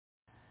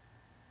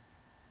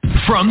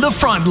From the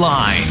front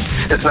lines.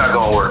 It's not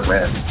going to work,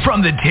 man.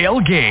 From the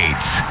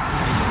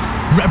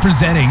tailgates.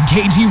 Representing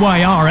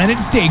KTYR and its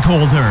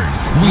stakeholders.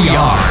 We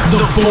are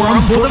the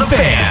Forum for the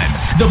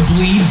Fans. The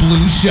Bleed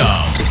Blue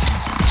Show.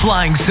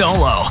 Flying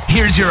solo.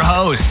 Here's your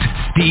host,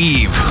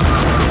 Steve.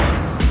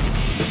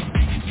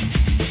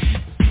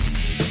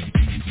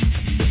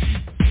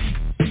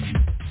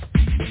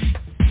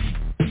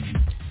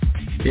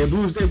 Yeah,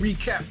 Blues Day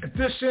Recap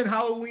Edition,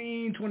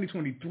 Halloween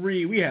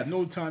 2023. We have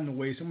no time to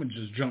waste. I'm going to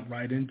just jump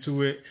right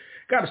into it.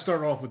 Got to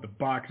start off with the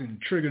boxing.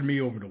 It triggered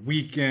me over the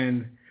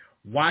weekend.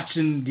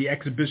 Watching the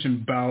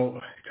exhibition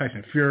bout,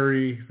 Tyson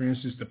Fury, for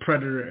instance, the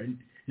Predator,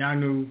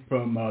 Ngannou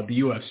from the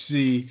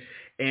UFC.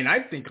 And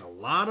I think a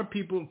lot of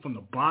people from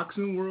the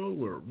boxing world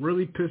were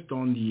really pissed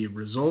on the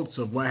results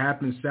of what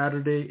happened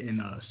Saturday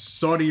in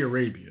Saudi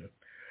Arabia.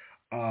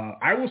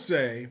 I will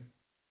say,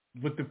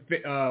 with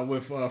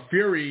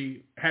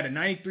Fury had a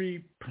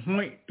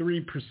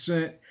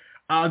 93.3%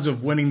 odds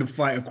of winning the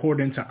fight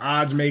according to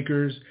odds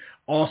makers.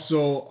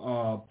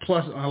 Also,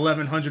 plus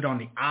 1,100 on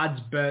the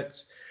odds bets.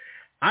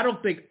 I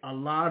don't think a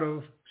lot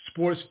of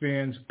sports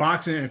fans,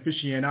 boxing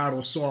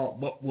aficionados, saw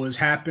what was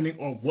happening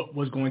or what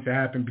was going to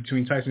happen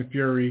between Tyson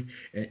Fury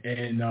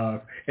and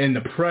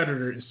the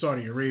Predator in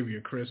Saudi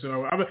Arabia, Chris.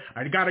 So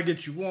I got to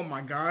get you on,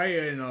 my guy.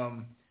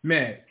 And,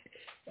 man,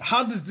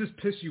 how does this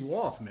piss you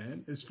off,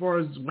 man, as far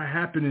as what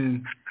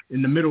happened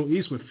in the Middle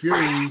East with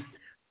Fury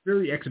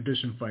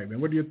exhibition fight,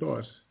 man? What are your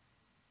thoughts?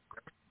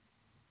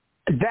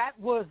 That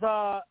was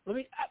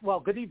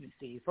good evening,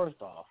 Steve, first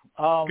off.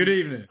 Good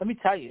evening. Let me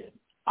tell you.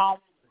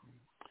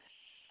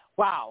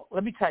 Wow,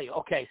 let me tell you.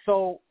 Okay,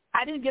 so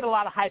I didn't get a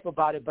lot of hype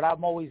about it, but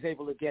I'm always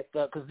able to get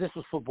because this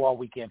was football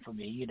weekend for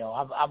me. You know,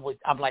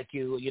 I'm like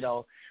you. You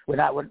know,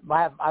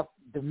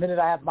 the minute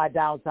I have my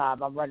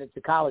downtime, I'm running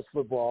to college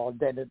football and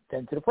then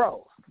to the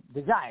pros,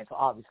 the Giants,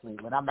 obviously.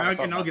 When I'm not.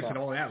 I'll get to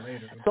all that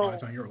later. So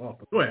it's on your off.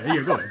 Go ahead.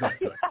 Yeah, go ahead.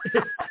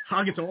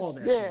 I'll get to all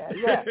that. Yeah.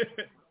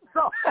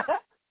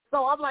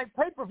 So I'm like,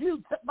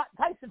 pay-per-view,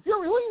 Tyson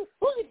Fury, who's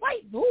he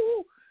fighting?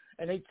 Who?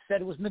 And they said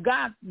it was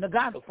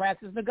Ngannou,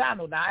 Francis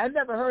Ngannou. Now, I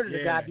never heard of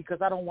the guy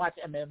because I don't watch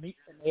MMA.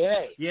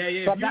 Yeah.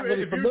 So if you're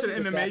into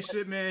the MMA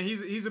shit, man,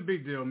 he's a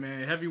big deal,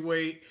 man.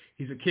 Heavyweight.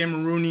 He's a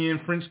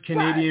Cameroonian,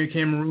 French-Canadian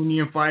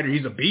Cameroonian fighter.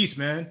 He's a beast,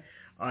 man.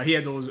 He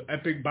had those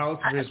epic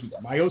bouts with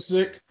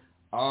Miocic.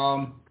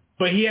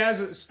 But he has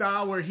a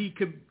style where he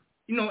could,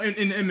 you know, on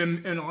an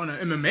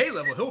MMA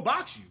level, he'll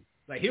box you.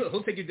 Like,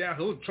 he'll take you down,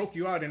 he'll choke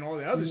you out and all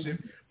the other shit.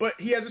 But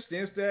he has a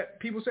stance that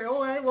people say,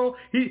 oh, hey, well,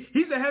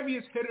 he's the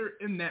heaviest hitter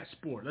in that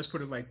sport. Let's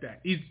put it like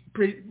that. He's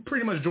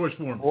pretty much George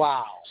Foreman.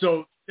 Wow.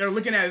 So they're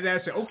looking at that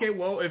and say, okay,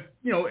 well, if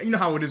you know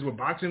how it is with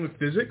boxing, with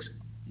physics,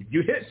 if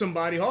you hit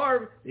somebody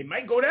hard, they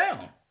might go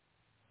down.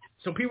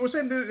 So people are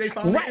saying that they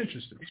found it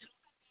interesting.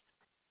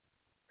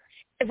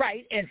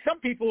 Right, and some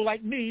people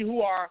like me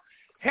who are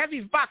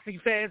heavy boxing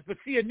fans but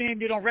see a name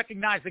they don't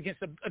recognize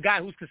against a guy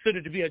who's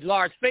considered to be a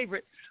large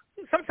favorite,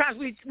 sometimes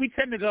we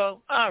tend to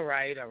go, all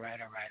right.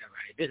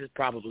 This is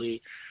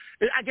probably,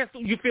 I guess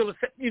you feel, we're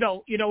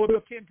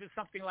akin to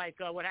something like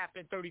what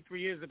happened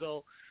 33 years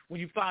ago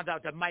when you found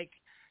out that Mike,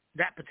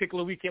 that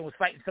particular weekend, was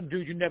fighting some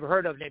dude you never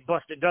heard of named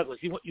Buster Douglas.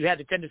 You had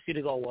the tendency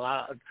to go,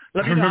 well,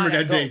 let me I remember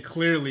that day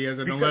clearly as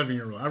an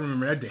 11-year-old. I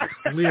remember that day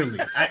clearly.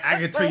 I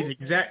can tell you the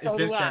exact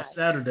event that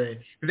Saturday,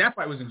 because that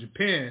fight was in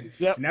Japan,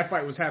 and that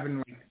fight was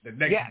happening like the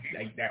next,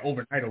 like that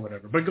overnight or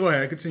whatever. But go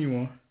ahead, continue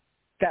on.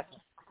 That's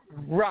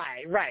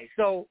right.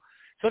 So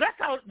that's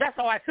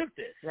how I took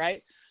this,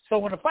 right? So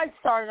when the fight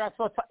started, I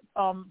saw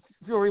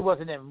Fury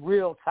wasn't in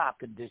real top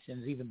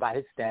conditions, even by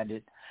his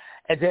standard.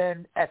 And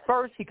then at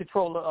first, he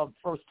controlled the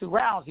first two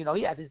rounds. You know,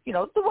 he had his,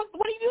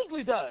 what he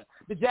usually does,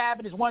 the jab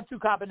and his 1-2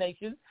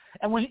 combination.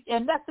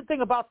 And that's the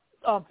thing about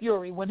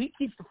Fury. When he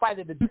keeps the fight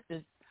at a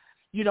distance,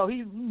 he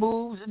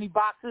moves and he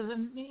boxes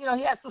and, he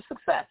has some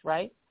success,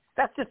 right?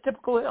 That's just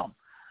typical of him.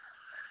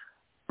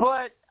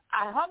 But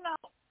I hung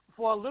out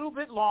for a little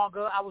bit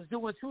longer. I was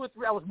doing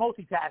I was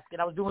multitasking.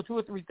 I was doing 2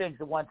 or 3 things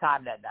at one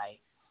time that night.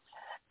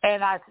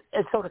 And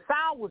so the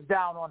sound was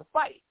down on the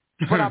fight.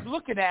 But I'm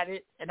looking at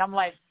it, and I'm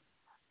like,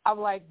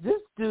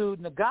 this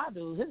dude,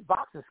 Ngannou, his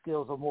boxing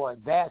skills are more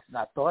advanced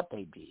than I thought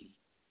they'd be.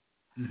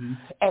 Mm-hmm.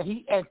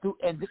 And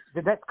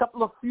the next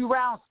few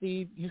rounds,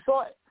 Steve, you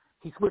saw it.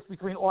 He switched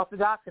between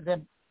orthodox and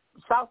then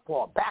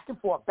southpaw, back and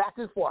forth.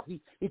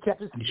 He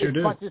kept his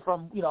punches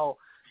from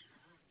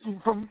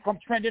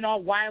trending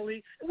all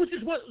wildly, which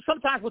is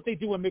sometimes what they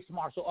do in mixed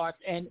martial arts.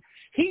 And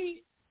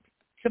he,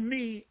 to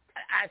me,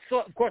 I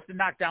saw, of course, the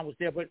knockdown was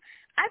there, but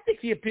I think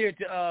he appeared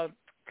to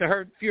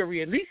hurt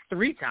Fury at least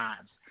 3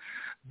 times.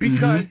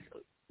 Because,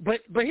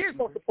 but here's the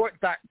most important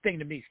thing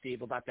to me,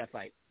 Steve, about that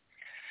fight.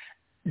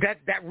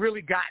 That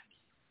really got me,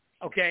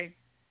 okay?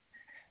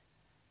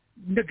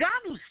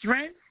 Ngannou's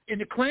strength in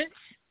the clinch,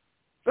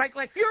 like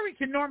Fury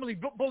can normally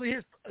bully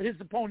his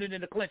opponent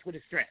in the clinch with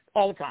his strength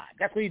all the time.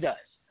 That's what he does.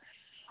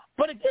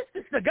 But against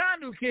this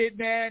Ngannou kid,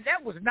 man,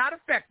 that was not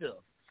effective.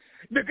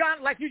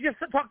 Ngannou, like you just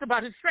talked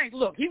about his strength.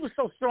 Look, he was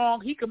so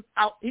strong, he could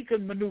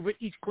maneuver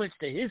each clinch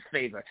to his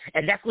favor,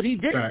 and that's what he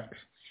did. Right.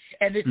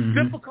 And it's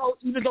difficult,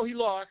 even though he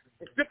lost,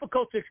 it's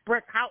difficult to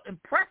express how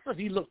impressive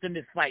he looked in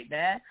this fight,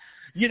 man.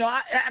 You know,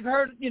 I've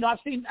heard, you know,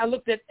 I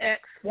looked at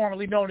X,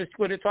 formerly known as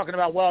Twitter, talking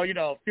about, well, you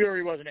know,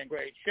 Fury wasn't in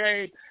great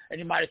shape, and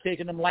he might have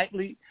taken him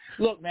lightly.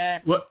 Look,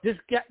 man,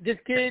 this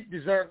kid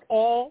deserved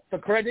all the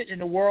credit in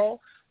the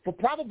world for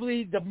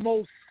probably the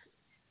most,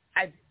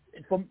 I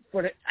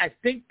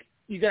think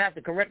you're going to have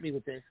to correct me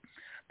with this,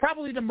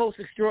 probably the most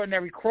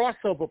extraordinary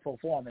crossover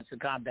performance in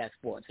combat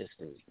sports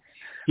history.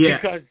 Yeah.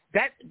 Because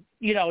that,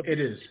 you know, it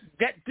is.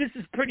 This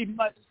is pretty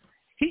much,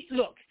 he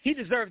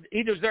deserved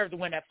to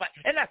win that fight.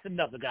 And that's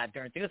another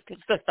goddamn thing.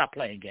 Let's stop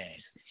playing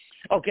games.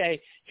 Okay?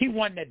 He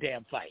won that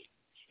damn fight.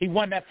 He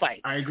won that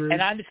fight. I agree.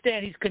 And I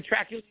understand he's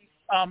contractually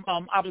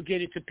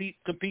obligated to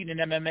compete in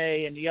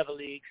MMA and the other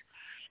leagues.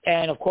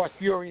 And, of course,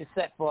 Fury is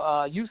set for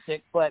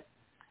Usyk. But,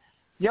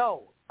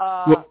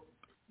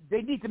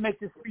 they need to make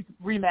this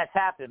rematch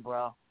happen,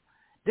 bro.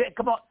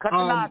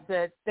 Katanar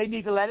said they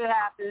need to let it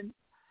happen.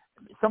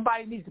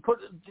 Somebody needs to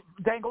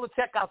dangle a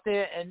check out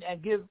there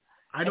and give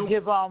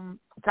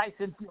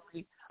Tyson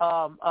Fury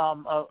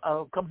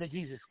a come to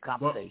Jesus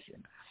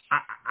compensation.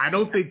 Well, I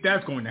don't think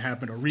that's going to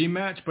happen, a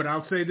rematch, but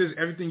I'll say this,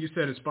 everything you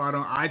said is spot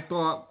on. I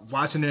thought,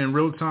 watching it in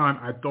real time,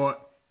 I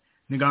thought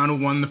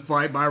Ngannou won the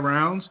fight by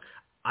rounds.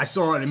 I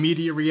saw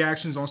immediate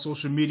reactions on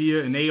social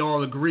media, and they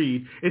all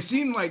agreed. It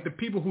seemed like the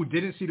people who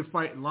didn't see the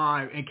fight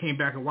live and came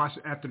back and watched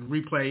it after the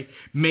replay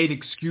made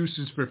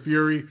excuses for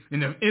Fury.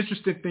 And the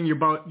interesting thing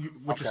about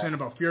what you're saying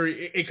about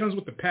Fury, it comes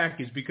with the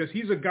package, because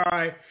he's a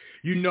guy,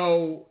 you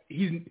know,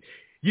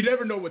 you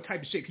never know what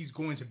type of shape he's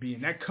going to be,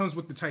 and that comes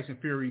with the Tyson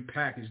Fury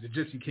package, the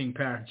Gypsy King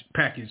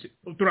package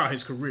throughout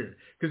his career.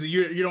 Because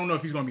you don't know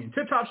if he's going to be in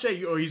tip-top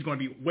shape or he's going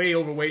to be way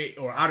overweight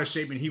or out of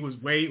shape, and he was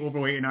way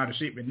overweight and out of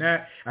shape in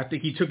that. I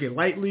think he took it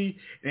lightly,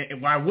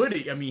 and why would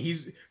he? I mean, he's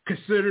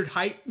considered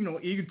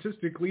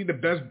egotistically the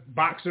best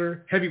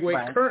boxer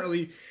heavyweight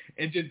currently,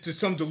 and to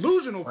some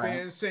delusional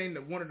fans saying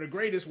that one of the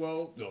greatest,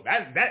 well,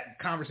 that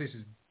conversation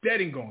is dead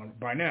and gone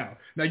by now.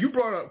 Now, you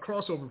brought up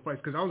crossover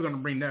fights because I was going to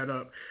bring that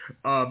up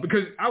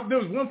because there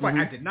was one fight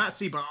I did not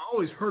see, but I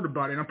always heard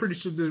about it, and I'm pretty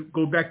sure this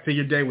go back to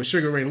your day with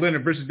Sugar Ray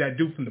Leonard versus that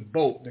dude from the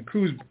boat, the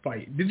cruise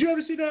fight. Did you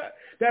ever see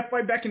that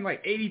fight back in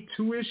like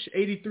 82-ish,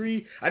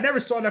 83? I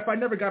never saw that fight. I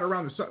never got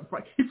around to the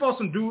fight. He fought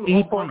some dude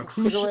on a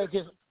cruise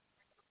ship.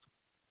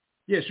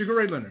 Yeah, Sugar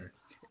Ray Leonard.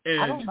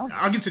 And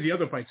I'll get to the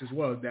other fights as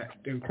well, the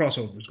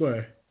crossovers. Go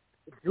ahead.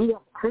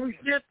 Cruise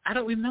ship? I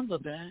don't remember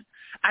that.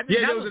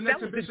 That was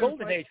the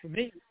golden age for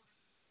me.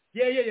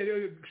 Yeah.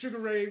 Sugar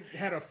Ray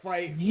had a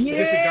fight with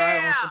a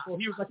guy on some.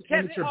 He was like an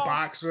amateur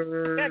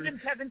boxer.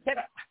 Kevin.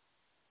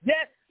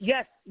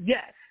 Yes.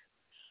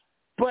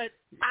 But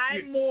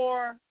I'm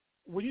more,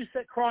 when you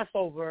said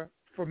crossover,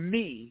 for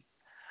me,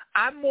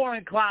 I'm more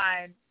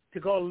inclined to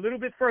go a little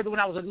bit further when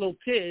I was a little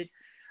kid.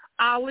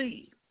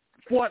 Ali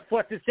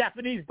fought this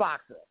Japanese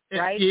boxer,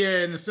 right?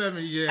 Yeah, in the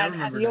 70s, yeah, I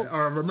remember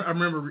that. I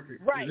remember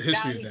the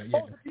history of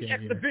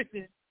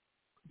that.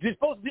 It's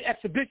supposed to be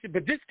exhibition,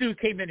 but this dude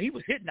came in, he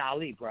was hitting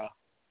Ali, bro.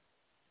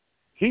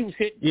 He was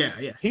hitting him.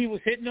 Yeah. He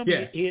was hitting him.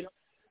 Yeah. He hit him.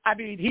 I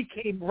mean, he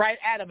came right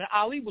at him, and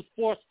Ali was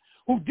forced,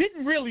 who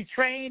didn't really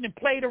train and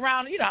played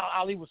around. You know,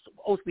 Ali was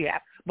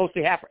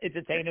mostly half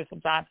entertainer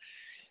sometimes.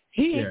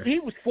 He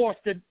was forced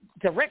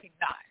to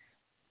recognize.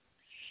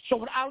 So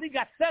when Ali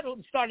got settled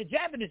and started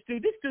jabbing this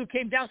dude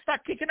came down and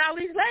started kicking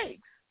Ali's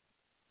legs.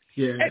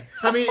 Yeah.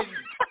 I mean,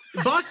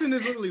 boxing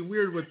is really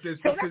weird with this.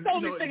 So that's the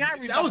only thing I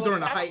remember. That was during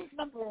the height.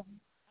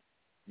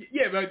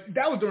 Yeah, but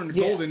that was during the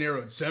golden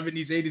era,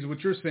 70s, 80s, what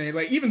you're saying.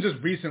 Like, even just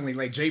recently,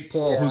 like Jake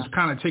Paul, who's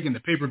kind of taking the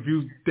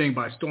pay-per-view thing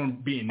by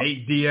storm, being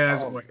Nate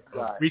Diaz,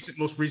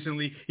 most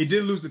recently. He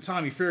did lose to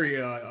Tommy Fury,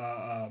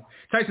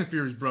 Tyson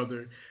Fury's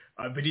brother.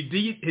 But he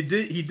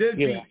did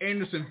beat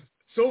Anderson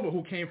Silva,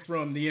 who came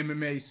from the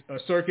MMA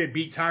circuit,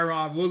 beat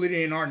Tyron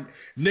Woodley and our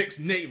Knicks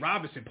Nate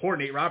Robinson. Poor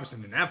Nate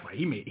Robinson in that fight.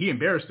 He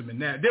embarrassed him in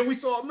that. Then we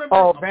saw,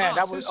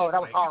 that was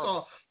horrible. We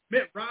saw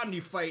Mitt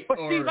Romney fight, but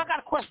Steve, I got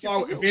a question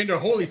for you. Evander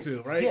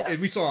Holyfield, right? Yeah.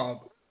 And we saw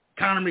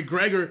Conor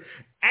McGregor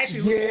actually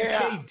look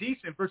okay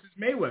decent versus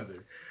Mayweather.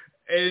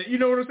 And you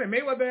know what I'm saying?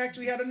 Mayweather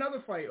actually had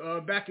another fight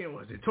back in,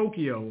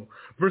 Tokyo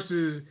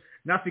versus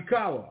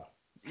Nishikawa.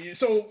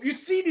 So you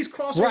see these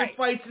crossover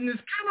fights, and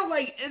it's kind of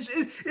like it's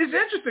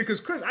interesting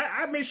because Chris,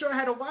 I made sure I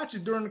had to watch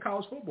it during the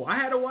college football. I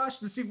had to watch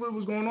to see what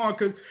was going on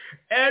because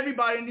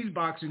everybody in these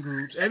boxing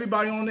groups,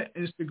 everybody on the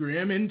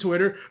Instagram and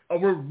Twitter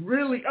were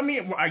really. I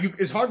mean,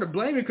 it's hard to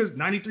blame it because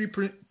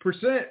 93%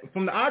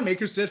 from the odd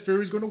makers said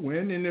Fury's going to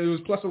win, and it was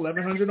plus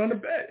 1,100 on the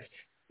bet.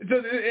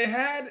 So it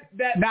had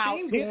that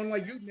thing going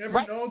like you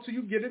never know until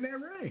you get in that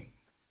ring.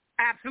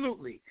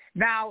 Absolutely.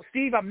 Now,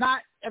 Steve,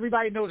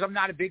 everybody knows I'm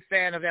not a big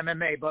fan of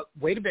MMA, but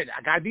wait a minute.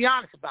 I got to be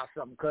honest about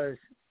something because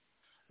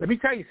let me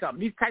tell you something.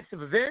 These types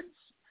of events,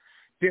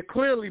 they're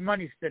clearly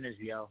money spinners,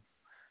 yo.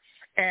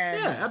 And,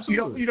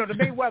 absolutely. The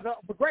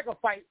Mayweather-McGregor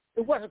fight,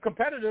 it wasn't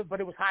competitive, but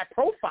it was high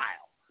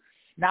profile.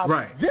 Now,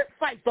 this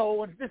fight,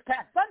 though, this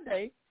past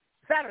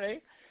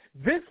Saturday,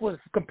 This was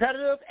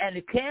competitive, and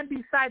it can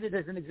be cited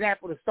as an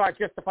example to start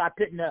justify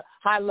pitting a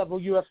high-level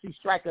UFC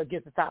striker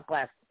against a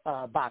top-class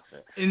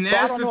boxer. And so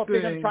I don't know if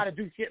they're going to try to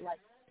do shit like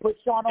put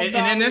Sean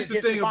O'Malley against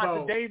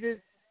Devonta Davis.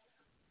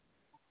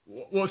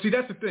 Well, see,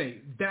 that's the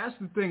thing. That's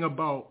the thing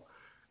about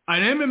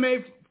an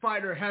MMA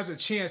fighter has a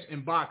chance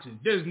in boxing.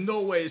 There's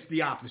no way it's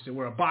the opposite,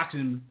 where a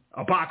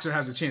boxer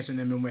has a chance in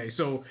MMA.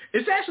 So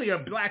it's actually a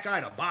black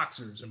eye to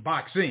boxers and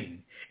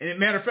boxing. And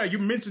matter of fact, you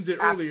mentioned it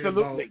earlier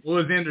about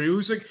Alexander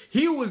Usyk.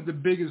 He was the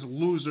biggest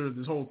loser of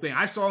this whole thing.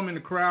 I saw him in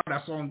the crowd.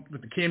 I saw him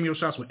with the cameo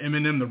shots with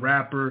Eminem, the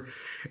rapper.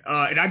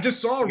 And I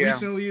just saw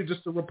recently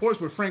just the reports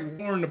with Frank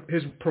Warren,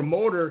 his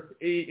promoter,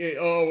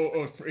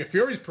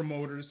 Fury's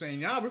promoter,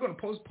 saying, we're going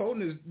to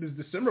postpone this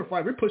December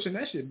fight. We're pushing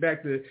that shit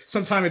back to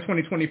sometime in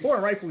 2024,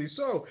 and rightfully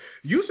so.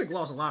 Usyk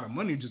lost a lot of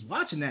money just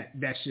watching that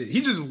shit.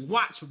 He just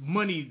watched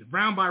money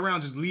round by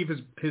round just leave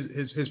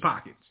his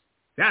pockets.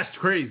 That's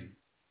crazy.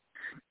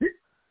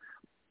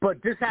 But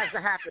this has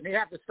to happen. They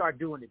have to start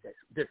doing it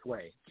this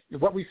way.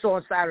 What we saw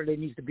on Saturday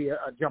needs to be a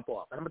jump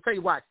off. And I'm going to tell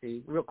you why,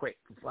 Steve, real quick.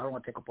 I don't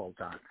want to take up all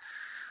the time.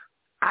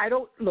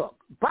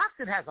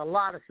 Boxing has a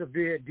lot of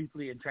severe,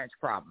 deeply entrenched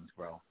problems,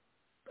 bro.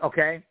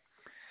 Okay?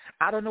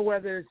 I don't know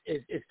whether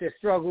it's their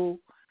struggle,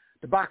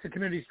 the boxing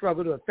community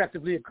struggle to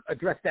effectively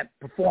address that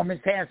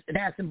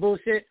performance-enhancing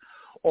bullshit,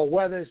 or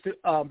whether it's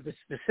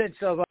the sense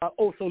of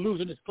also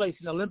losing his place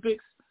in the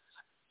Olympics.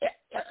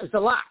 It's a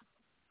lot.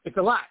 It's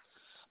a lot.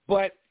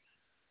 But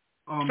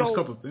a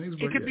couple of things,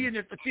 it could be in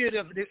the theater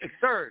of the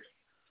absurd.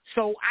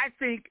 So I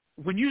think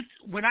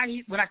when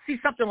I see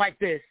something like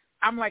this,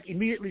 I'm like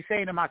immediately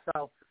saying to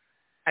myself,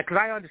 because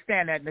I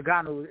understand that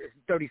Ngannou is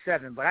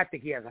 37, but I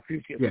think he has a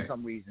future for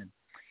some reason.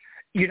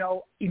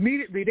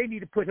 Immediately they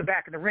need to put him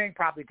back in the ring,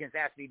 probably against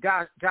Anthony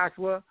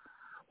Joshua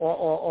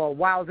or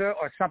Wilder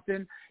or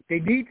something. They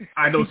need to.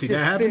 I don't see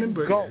that happening,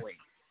 but going.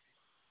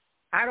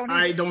 I don't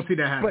see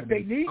that happening. But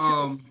they need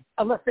to,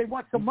 unless they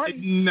want some money.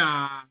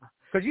 Nah.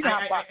 Because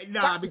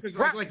because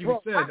like you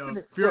said,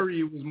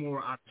 Fury was more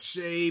out of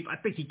shape. I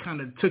think he kind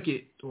of took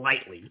it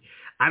lightly.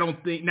 I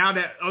don't think now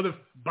that other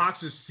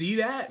boxers see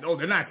that,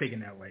 they're not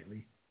taking that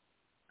lightly.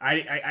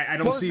 I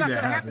don't see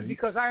that happening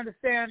because I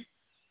understand.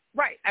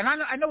 Right, and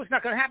I know it's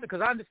not going to happen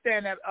because I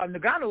understand that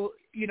Ngannou,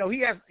 he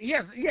has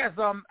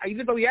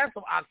even though he has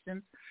some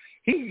options,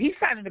 he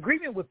signed an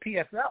agreement with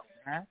PFL,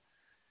 man.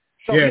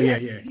 So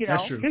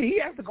That's true. He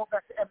has to go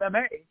back to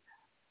MMA.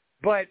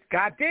 But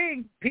god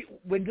dang,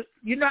 when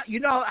you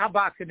know how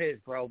boxing is,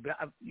 bro.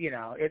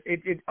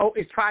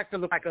 It tries to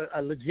look like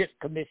a legit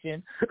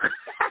commission.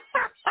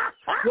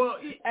 Well,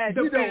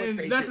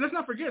 let's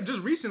not forget, just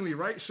recently,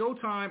 right?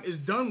 Showtime is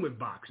done with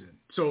boxing.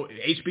 So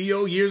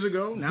HBO years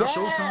ago, now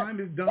Showtime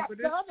is done with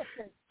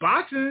it.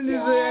 Boxing is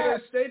at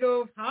a state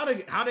of how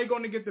they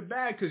going to get the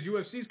bag because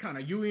UFC's kind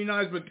of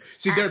unionized, but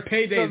see, their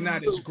payday is not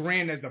as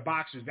grand as the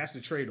boxers. That's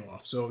the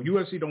trade-off. So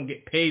UFC don't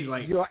get paid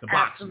like the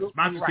boxers.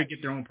 Boxers can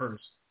get their own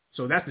purse.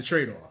 So that's the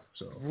trade-off.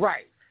 So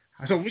right.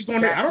 So I don't know what's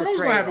going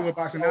to happen with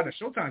boxing now that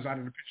Showtime's out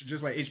of the picture,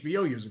 just like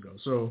HBO years ago.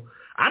 So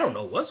I don't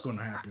know what's going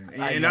to happen.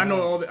 And I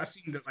know I've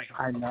seen that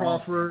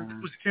Crawford,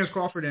 Terence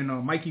Crawford and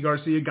Mikey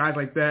Garcia, guys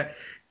like that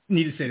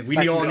need to say that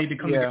we all need to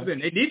come together.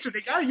 And they need to.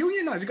 They got to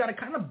unionize. You got to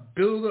kind of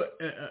build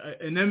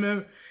an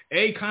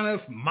MMA kind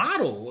of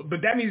model,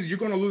 but that means you're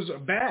going to lose a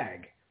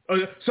bag. Or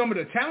some of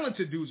the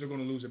talented dudes are going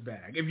to lose a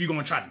bag if you're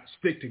going to try to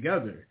stick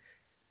together.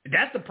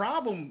 That's the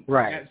problem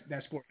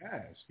that sport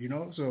has,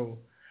 So,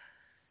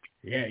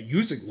 yeah,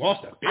 Usyk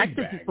lost a big bag. I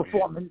think he's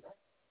performing.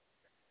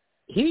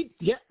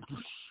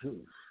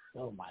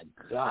 Oh, my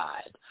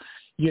God.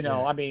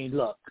 I mean,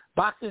 look,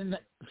 boxing,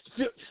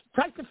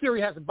 Tyson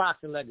Fury has a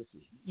boxing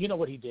legacy. You know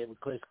what he did with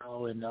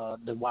Klitschko and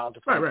the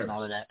Wilder fight and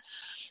all of that.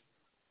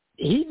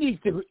 He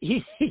needs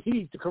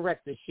to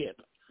correct the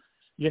ship.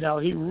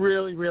 He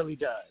really, really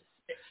does.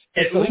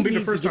 It won't be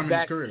the first time in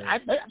his career.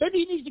 Maybe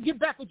he needs to get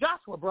back with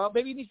Joshua, bro.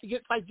 Maybe he needs to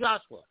fight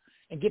Joshua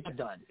and get that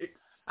done.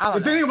 The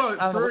thing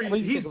about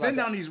Fury, he's been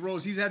down these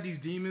roads. He's had these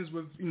demons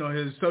with,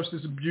 his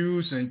substance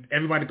abuse, and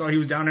everybody thought he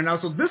was down and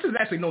out. So this is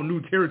actually no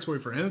new territory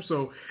for him.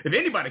 So if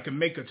anybody can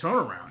make a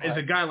turnaround, it's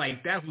a guy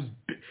like that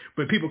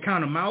but people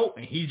count him out,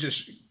 and he just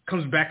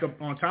comes back up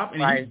on top,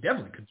 and he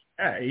definitely could.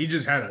 He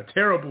just had a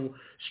terrible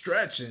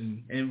stretch,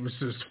 and was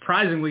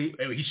surprisingly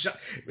he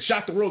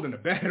shocked the world in a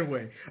bad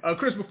way.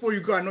 Chris, before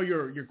you go, I know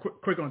you're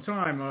quick on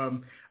time.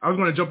 I was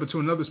going to jump into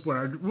another sport.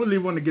 I really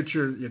want to get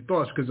your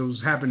thoughts because it was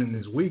happening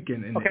this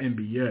weekend in the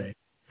NBA.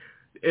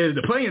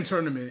 The play-in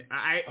tournament.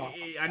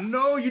 I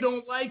know you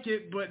don't like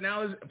it, but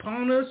now it's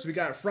upon us. We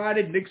got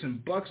Friday, Knicks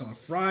and Bucks on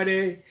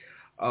Friday.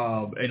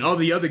 And all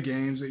the other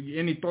games.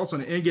 Any thoughts on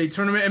the NBA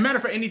tournament? And matter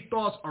of fact, any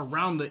thoughts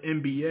around the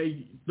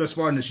NBA thus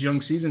far in this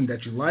young season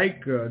that you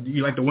like? Do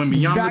you like the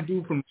Wembanyama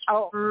dude from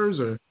the Spurs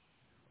or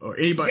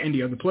anybody,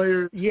 any other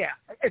players? Yeah,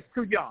 it's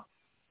too young.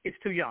 It's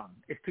too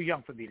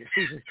young for me. The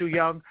season's too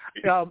young.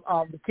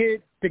 The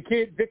kid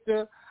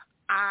Victor.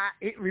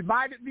 It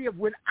reminded me of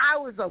when I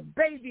was a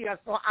baby. I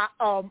saw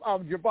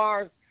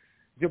Jabbar's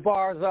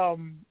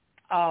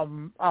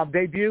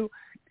debut.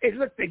 It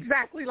looked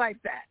exactly like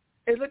that.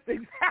 It looked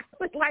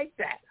exactly like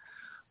that.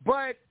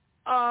 But,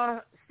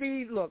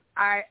 Steve, look,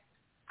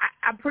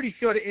 I'm pretty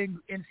sure the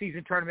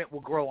in-season tournament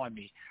will grow on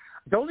me.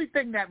 The only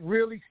thing that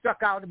really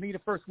stuck out to me the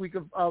first week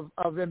of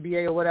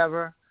NBA or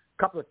whatever,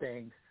 a couple of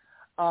things.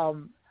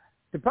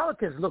 The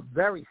Pelicans look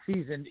very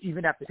seasoned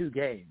even after 2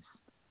 games.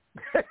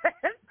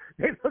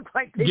 They look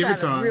like they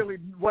had a really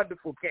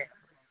wonderful camp.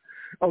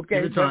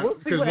 Okay, but we'll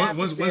see what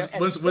happens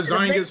once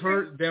Zion gets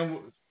hurt, then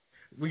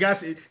we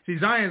got to see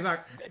Zion's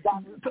not.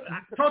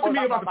 Talk to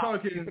me about the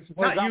Pelicans,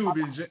 not you,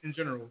 but in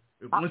general.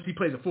 Once he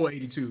plays a full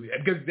 82,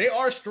 because they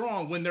are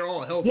strong when they're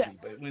all healthy,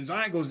 but when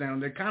Zion goes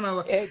down, they're kind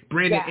of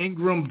Brandon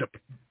Ingram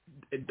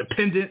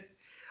dependent.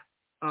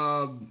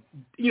 The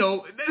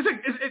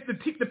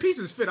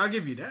pieces fit. I'll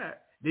give you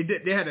that.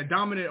 They had a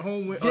dominant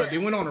home win. They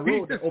went on a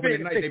road that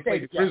opening night. They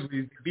played the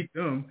Grizzlies. They beat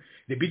them.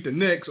 They beat the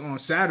Knicks on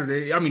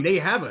Saturday. I mean, they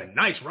have a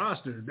nice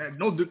roster. That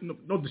no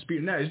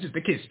disputing that. It's just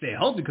they can't stay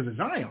healthy because of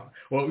Zion.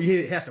 Well,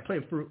 he has to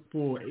play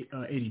full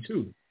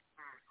 82.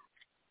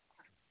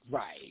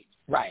 Right.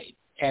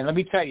 And let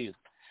me tell you,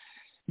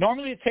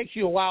 normally it takes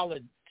you a while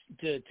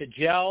to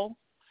gel.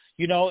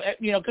 Because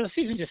the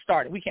season just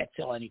started. We can't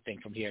tell anything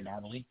from here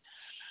normally.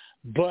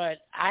 But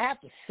I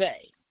have to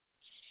say,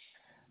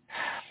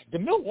 the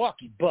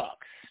Milwaukee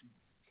Bucks.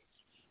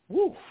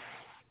 Woo.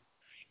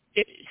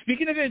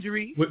 Speaking of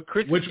injury, which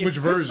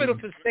version?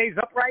 Middleton stays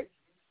upright.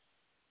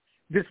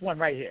 This one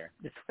right here.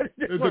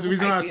 The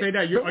reason I say that,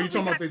 are you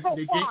talking about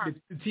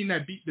the team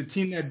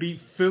that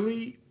beat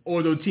Philly,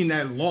 or the team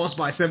that lost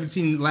by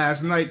 17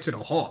 last night to the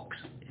Hawks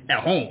at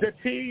home? The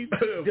team.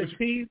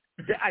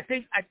 I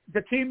think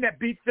the team that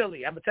beat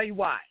Philly. I'm gonna tell you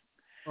why.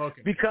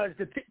 Okay. Because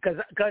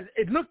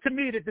it looked to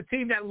me that the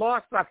team that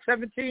lost by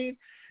 17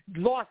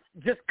 lost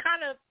just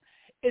kind of.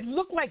 It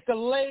looked like the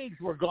legs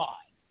were gone.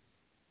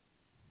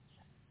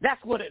 That's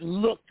what it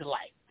looked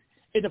like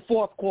in the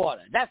fourth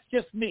quarter. That's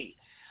just me.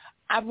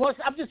 I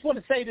just want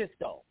to say this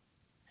though.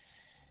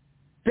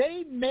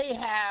 They may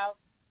have,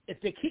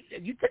 if they keep,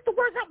 you took the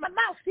words out of my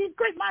mouth. Steve,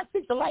 great minds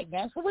think alike,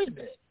 man. So wait a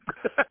minute.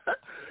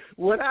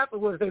 What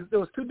happened was there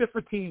was 2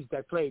 different teams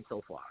that played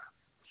so far,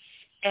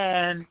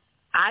 and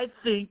I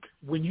think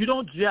when you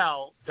don't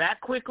gel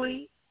that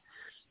quickly,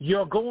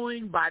 you're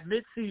going by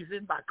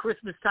mid-season, by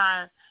Christmas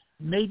time,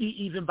 maybe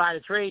even by the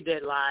trade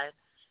deadline,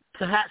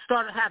 to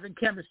start having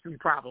chemistry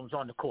problems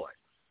on the court.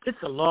 It's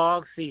a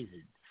long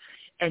season,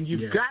 and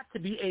you've got to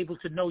be able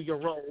to know your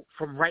role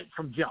from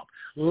jump,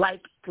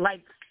 like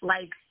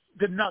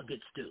the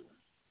Nuggets do.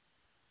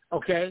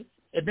 Okay,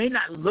 it may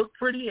not look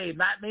pretty, it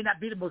may not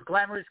be the most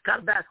glamorous kind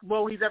of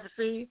basketball he's ever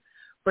seen,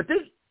 but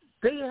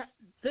they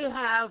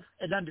have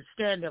an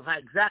understanding of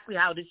exactly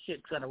how this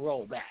shit's gonna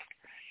roll back,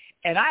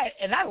 and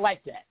I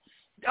like that.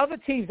 The other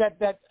teams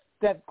that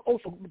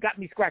also got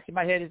me scratching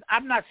my head is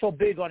I'm not so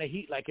big on the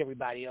Heat like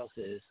everybody else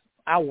is.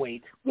 I'll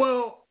wait.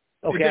 Well,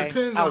 okay. It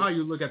depends on how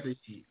you look at the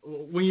Heat.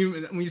 When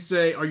you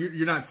say,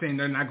 you're not saying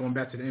they're not going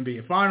back to the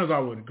NBA Finals, I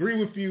would agree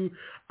with you.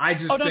 I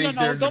just think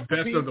they're the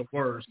best of the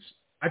worst.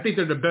 I think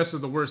they're the best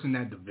of the worst in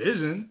that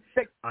division.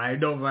 I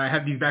know I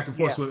have these back and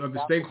forth with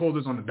other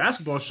stakeholders on the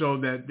basketball show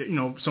that,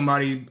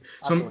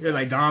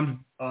 like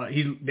Dom,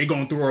 they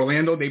going through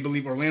Orlando. They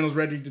believe Orlando's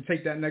ready to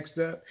take that next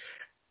step.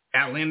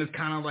 Atlanta's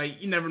kind of like,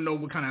 you never know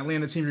what kind of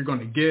Atlanta team you're going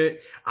to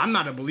get. I'm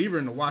not a believer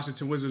in the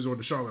Washington Wizards or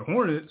the Charlotte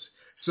Hornets.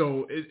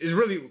 So it's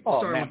really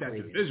starting with that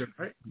division,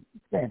 right?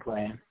 Same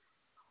plan.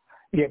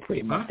 Yeah,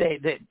 pretty much. They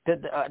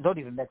don't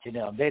even mention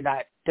them. They're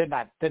not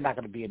going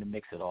to be in the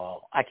mix at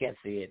all. I can't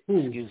see it.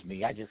 Excuse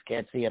me. I just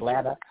can't see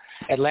Atlanta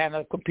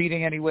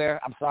competing anywhere.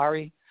 I'm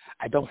sorry.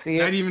 I don't see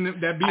it. Not even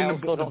that being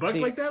the Bucks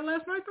like that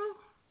last night, though?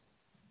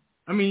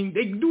 I mean,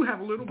 they do have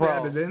a little bit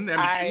of it in.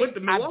 I mean, with the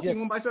Milwaukee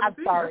one by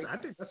 17, I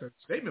think that's a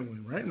statement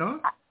win, right?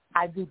 No?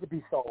 I need to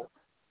be sold.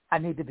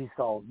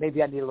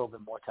 Maybe I need a little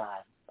bit more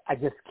time. I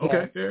just can't.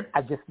 Okay, fair.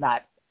 I'm just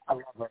not a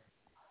lover.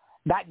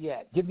 Not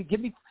yet. Give me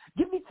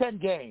 10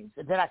 games,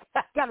 and then I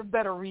got a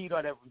better read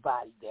on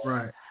everybody. Then.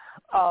 Right.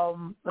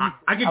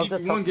 I can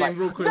give you one game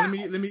real quick. Let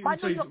me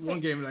tell you one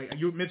game. Like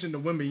you mentioned the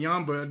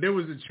Wembanyama, there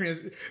was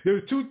there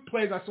was 2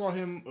 plays I saw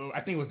him.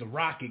 I think it was the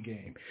Rocket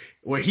game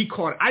where he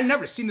caught. I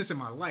never seen this in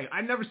my life.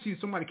 I never seen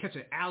somebody catch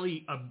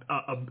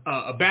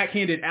a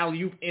backhanded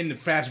alley-oop in the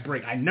fast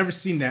break. I never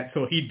seen that,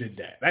 so he did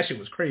that. That shit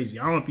was crazy.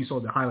 I don't know if you saw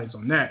the highlights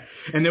on that.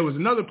 And there was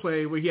another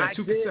play where he had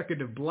 2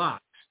 consecutive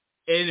blocks.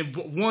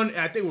 And one,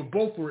 I think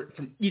both were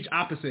from each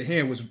opposite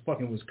hand, was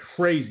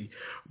crazy.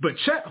 But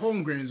Chet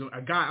Holmgren is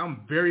a guy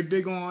I'm very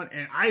big on,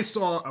 and I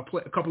saw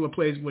a couple of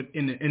plays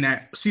in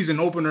that season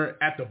opener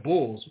at the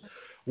Bulls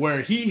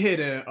where he hit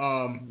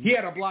he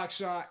had a block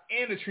shot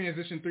and a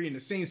transition 3 in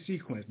the same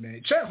sequence.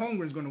 Man, Chet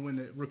Holmgren is going to win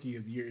the Rookie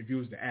of the Year if you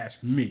was to ask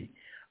me.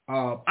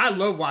 I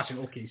love watching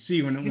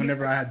OKC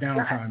whenever I had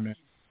downtime, man.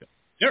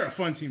 They're a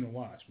fun team to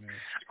watch, man.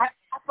 I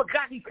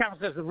forgot he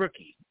counts as a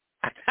rookie.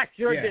 I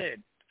sure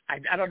did.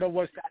 I don't know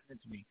what's happening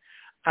to me.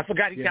 I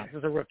forgot he counts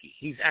as a rookie.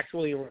 He's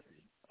actually a rookie.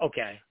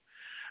 Okay.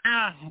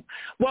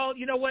 Well,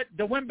 you know what?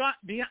 I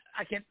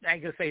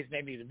ain't gonna say his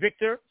name either.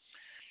 Victor,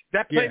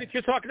 that play that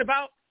you're talking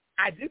about,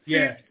 I did see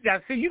it. Now,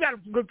 see, you got a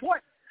good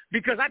point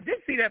because I did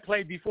see that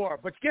play before.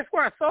 But guess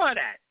where I saw it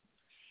at?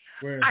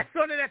 Where? I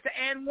saw it at the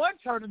N1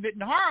 tournament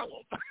in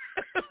Harlem.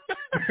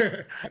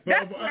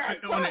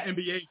 On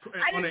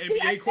the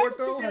NBA court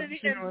though? Have you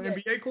seen it on the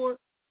NBA court?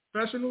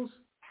 Professionals?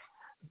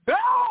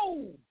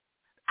 No,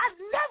 I've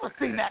never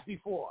seen that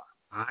before.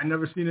 I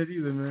never seen it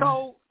either, man.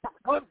 So,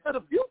 for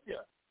the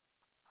future,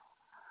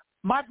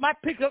 my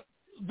pick for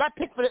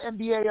the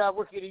NBA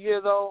Rookie of the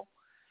Year though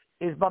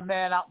is my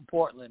man out in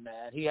Portland,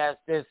 man. He has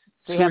this.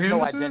 They have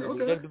no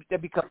identity. Okay. They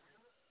become.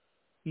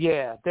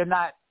 Yeah, they're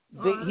not.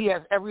 He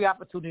has every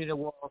opportunity in the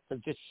world to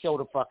just show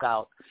the fuck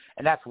out,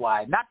 and that's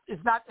why.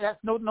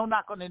 That's no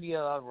knock on any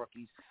other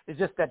rookies. It's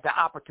just that the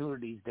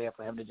opportunity is there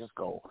for him to just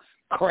go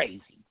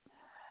crazy,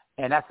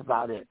 and that's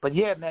about it. But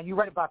yeah, man, you're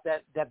right about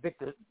that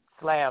Victor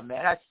Slam,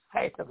 man. I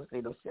ain't never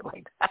seen no shit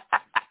like that.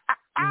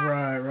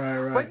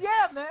 Right. But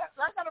yeah, man,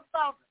 I got to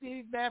bounce,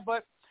 Steve, man.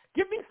 But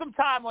give me some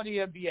time on the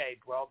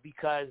NBA, bro,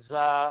 because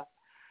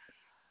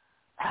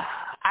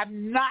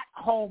I'm not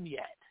home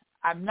yet.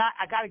 I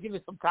got to give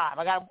it some time.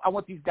 I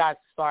want these guys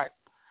to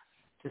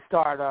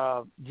start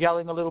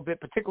gelling a little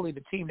bit, particularly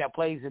the team that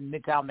plays in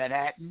Midtown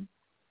Manhattan.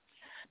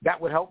 That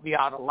would help me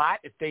out a lot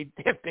if they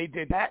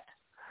did that.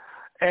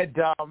 And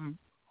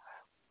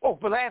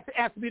but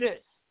answer me this: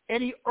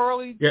 any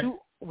early,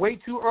 way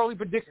too early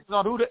predictions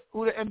on who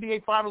the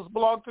NBA Finals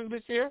belong to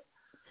this year?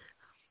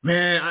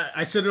 Man,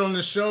 I said it on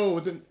the show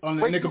on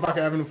the Knickerbocker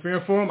Avenue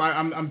Fan Forum.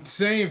 I'm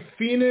saying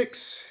Phoenix.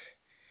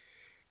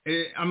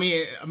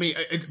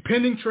 It's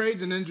pending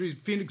trades and injuries.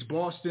 Phoenix,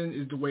 Boston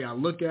is the way I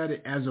look at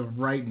it as of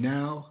right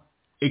now.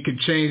 It could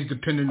change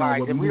depending on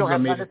what moves are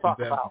made.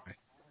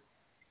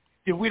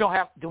 Then we don't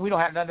have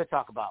nothing to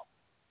talk about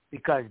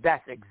because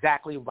that's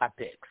exactly my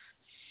picks.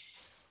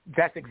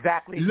 That's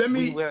exactly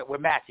we're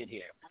matching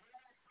here.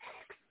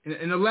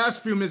 In the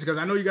last few minutes, because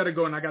I know you got to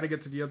go and I got to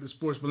get to the other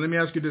sports, but let me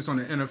ask you this on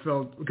the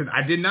NFL because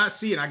I did not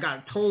see it. I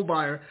got told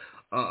by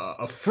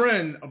a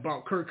friend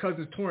about Kirk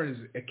Cousins torn his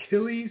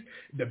Achilles,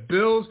 the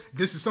Bills.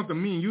 This is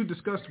something me and you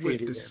discussed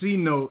with the C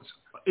notes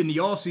in the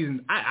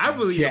offseason. I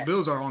believe the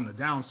Bills are on the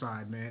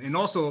downside, man. And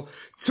also,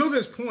 to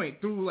this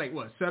point, through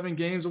 7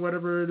 games or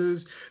whatever it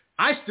is,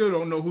 I still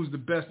don't know who's the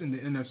best in the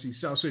NFC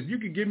South. So if you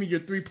could give me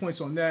your 3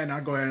 points on that, and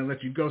I'll go ahead and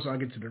let you go so I'll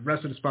get to the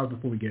rest of the spots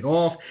before we get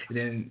off. And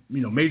then,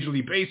 Major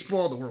League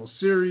Baseball, the World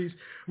Series.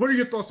 What are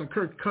your thoughts on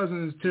Kirk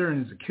Cousins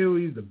tearing his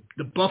Achilles,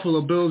 the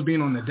Buffalo Bills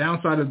being on the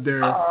downside of their,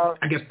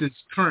 this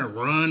current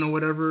run or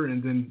whatever,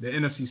 and then the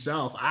NFC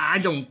South? I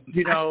still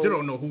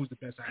don't know who's the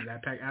best out of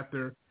that pack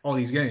after all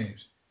these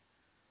games.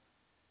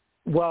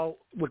 Well,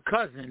 with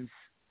Cousins,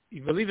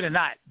 believe it or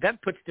not,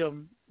 that puts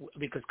them,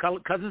 because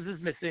Cousins is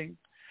missing.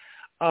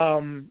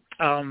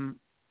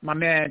 My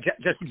man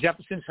Justin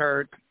Jefferson's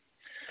hurt.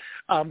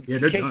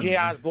 KJ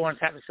Osborne's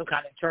having some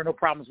kind of internal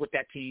problems with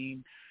that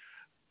team.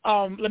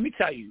 Let me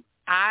tell you,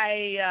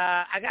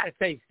 I gotta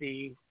say,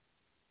 Steve,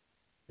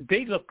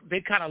 they're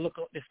starting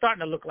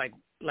to look like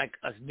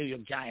a New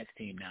York Giants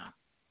team now.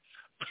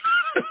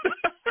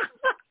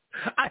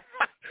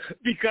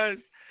 Because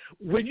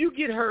when you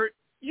get hurt,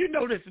 you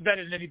know this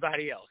better than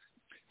anybody else.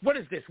 What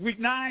is this, week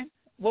 9?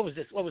 What was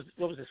this? What was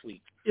this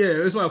week? Yeah,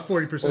 it was about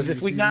 40%. Was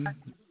this week 9?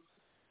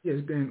 Yeah,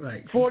 it's been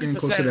 40%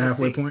 close to the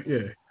halfway point.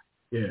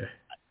 Yeah.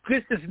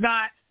 This is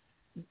not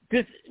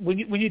this when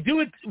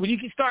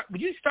you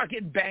start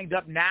getting banged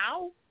up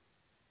now,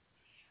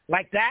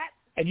 like that,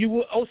 and you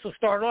will also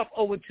start off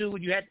 0-2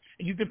 and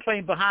you've been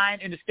playing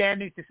behind in the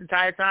standings this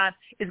entire time.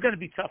 It's going to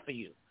be tough for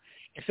you,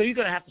 and so you're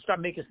going to have to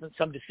start making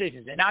some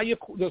decisions. And now your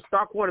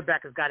star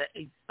quarterback has got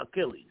an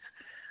Achilles.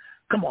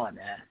 Come on,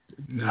 man.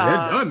 No,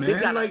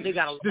 they're done, man.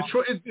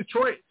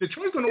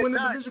 Detroit's going to win the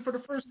division for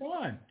the first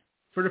time.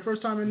 For the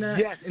first time in that.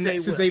 Yes, they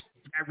will.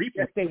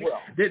 Yes, they will.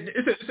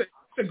 It's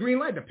a green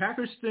light. The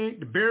Packers stink.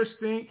 The Bears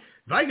stink.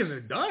 Vikings are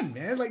done,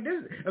 man.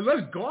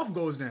 Unless Goff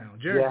goes down,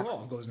 Jared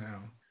Goff goes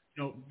down.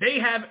 They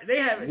have.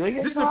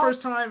 This is the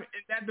first time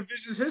in that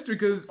division's history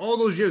because all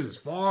those years it was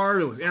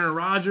Favre, it was Aaron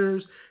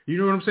Rodgers. You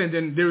know what I'm saying?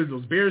 Then there was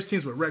those Bears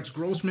teams with Rex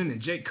Grossman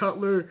and Jake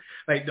Cutler.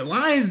 The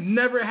Lions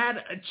never had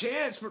a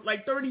chance for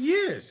 30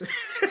 years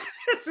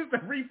since the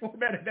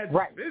reformatted that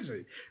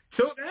division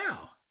till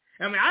now.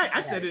 I mean,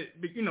 I said it.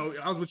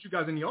 I was with you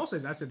guys in the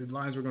All-Stars. I said the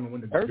Lions were going to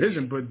win the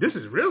division, but this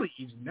is really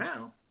easy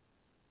now.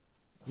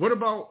 What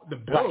about the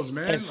Bills,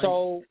 man? And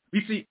so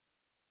we see.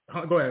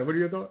 Go ahead. What are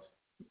your thoughts?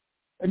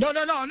 No. I'm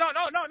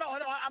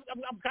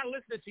kind of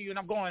listening to you, and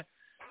I'm going.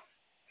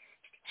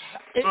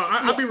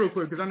 I'll be real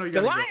quick because I know you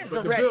got to go.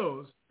 But the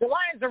Bills. The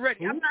Lions are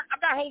ready. I'm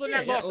not holding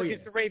that loss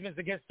against the Ravens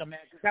against them, man.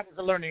 That was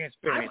a learning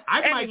experience.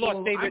 I might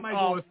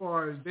go as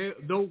far as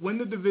they'll win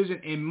the division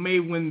and may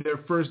win their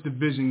first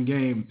division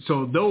game,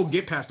 so they'll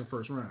get past the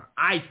first round.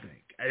 I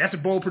think that's a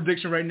bold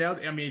prediction right now.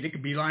 I mean, they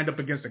could be lined up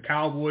against the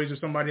Cowboys or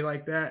somebody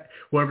like that,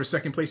 whoever's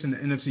second place in the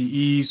NFC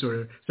East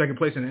or second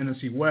place in the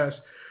NFC West.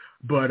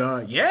 But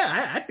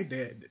I think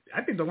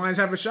the Lions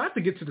have a shot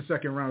to get to the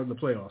second round of the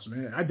playoffs,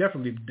 man. I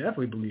definitely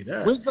believe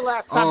that. When's the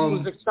last time you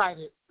was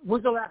excited?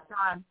 When's the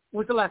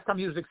last time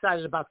you was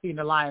excited about seeing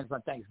the Lions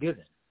on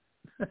Thanksgiving?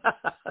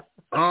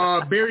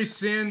 Barry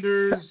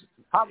Sanders.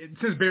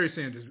 Since Barry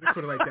Sanders, let's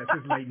put it like that.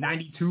 Since like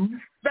 92.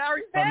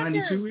 Barry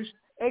Sanders. 92-ish.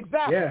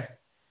 Exactly. Yeah.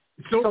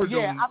 So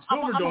yeah,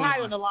 I'm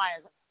high on the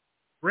Lions.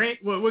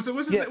 What's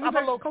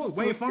that called?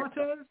 Wayne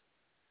Fontes?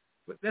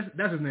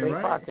 That's his name, Wayne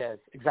right? Fontes,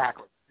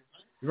 exactly.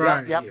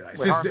 Right. Yep. Yeah.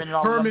 With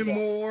Herman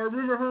Moore.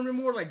 Remember Herman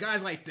Moore? Like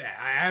guys like that.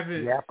 I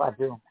haven't. Yep, I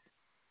do.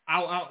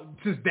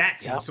 Since that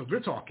team. Yep. So we're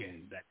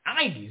talking the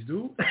 90s,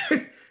 dude.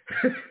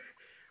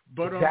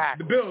 But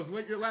exactly. the Bills.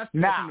 What your last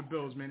thoughts on the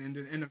Bills, man, in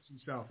the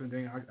NFC South, and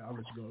then I'll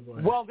let you go. Go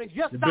ahead. Well, they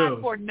just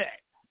signed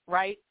Fournette,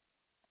 right?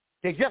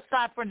 They just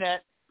signed Fournette.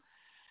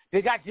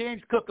 They got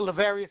James Cook and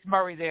Lavarius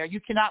Murray there. You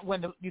cannot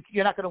win.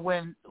 You're not going to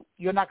win.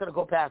 You're not going to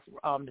go past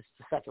the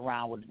second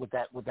round with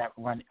that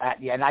run.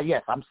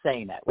 Yes, I'm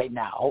saying that right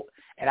now,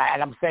 and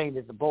I'm saying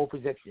this a bold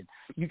prediction.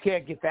 You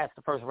can't get past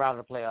the first round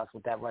of the playoffs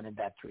with that running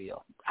back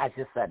trio. I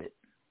just said it.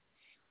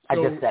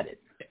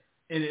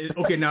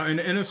 Okay, now in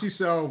the NFC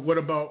South, what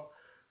about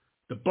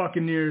the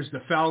Buccaneers,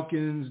 the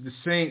Falcons, the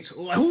Saints?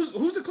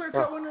 Who's the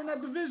clear-cut winner in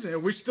that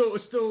division? We're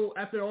still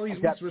after all these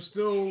weeks, we're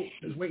still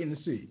just waiting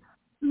to see.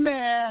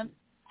 Man.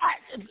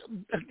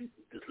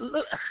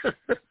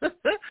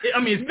 I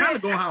mean, it's kind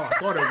of going how I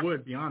thought it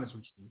would, be honest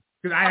with you.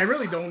 Because I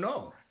really don't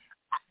know.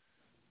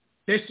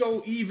 They're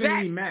so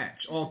evenly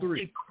matched, all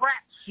three. It cracks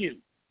you.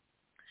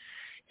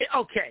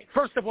 Okay,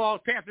 first of all,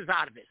 Panthers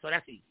out of it, so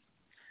that's easy.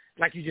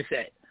 Like you just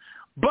said.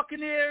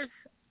 Buccaneers,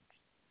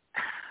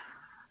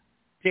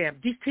 damn,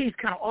 these teams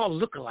kind of all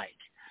look alike.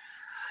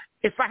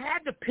 If I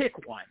had to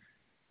pick one,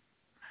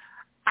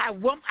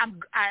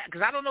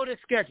 because I don't know their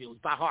schedules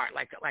by heart,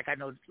 like I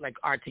know like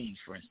our teams,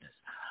 for instance.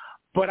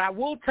 But I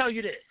will tell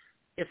you this: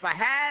 if I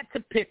had to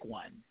pick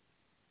one,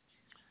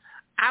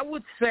 I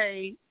would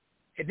say,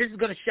 and this is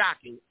going to shock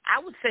you,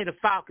 I would say the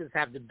Falcons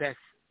have the best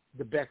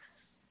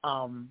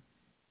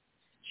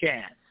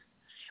chance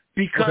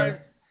because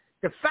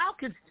the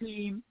Falcons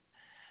team,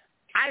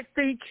 I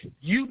think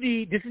you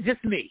need. This is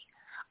just me.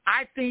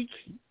 I think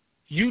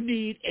you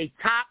need a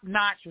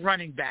top-notch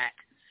running back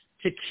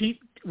to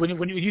keep.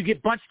 When you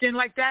get bunched in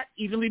like that,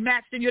 evenly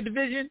matched in your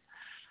division,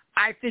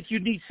 I think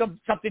you need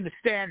something to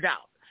stand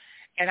out.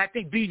 And I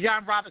think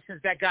Bijan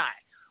Robinson's that guy.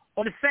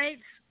 On the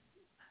Saints,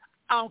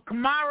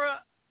 Kamara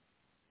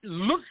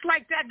looks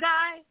like that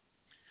guy,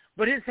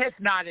 but his head's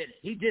not in it.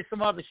 He did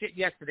some other shit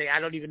yesterday. I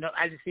don't even know.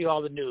 I didn't see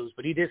all the news,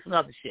 but he did some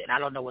other shit. I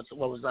don't know what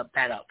was up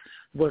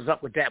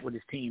with that with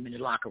his team in the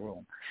locker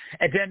room.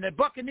 And then the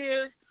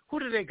Buccaneers, who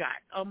do they got?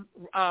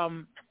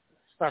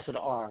 Starts with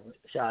an R.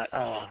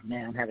 Oh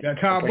man, I'm having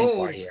Tom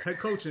Bowles, head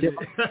coaching it.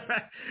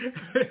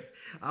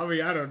 I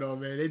mean, I don't know,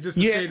 man. They just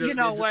you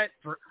know what?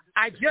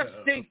 I just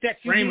think that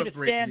you need a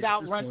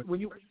standout run when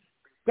you.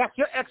 That's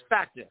your X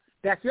factor.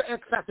 That's your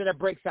X factor that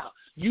breaks out.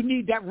 You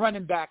need that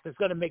running back that's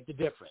going to make the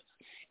difference.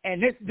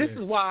 And this is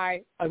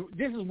why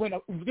this is when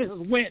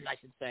I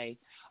should say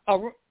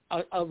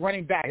a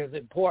running back is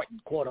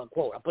important, quote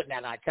unquote. I'm putting that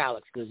in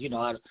italics because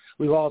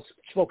we've all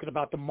spoken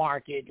about the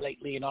market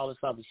lately and all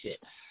this other shit.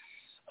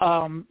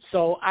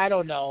 So I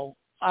don't know.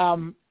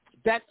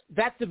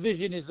 That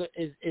division is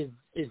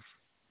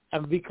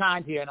I'm gonna be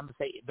kind here and I'm gonna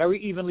say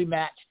very evenly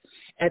matched.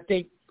 I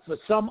think for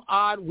some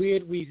odd,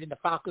 weird reason the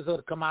Falcons are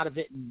to come out of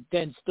it and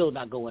then still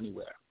not go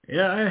anywhere.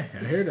 Yeah,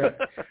 I hear that.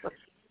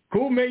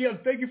 Cool, man. Yeah,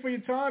 thank you for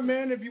your time,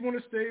 man. If you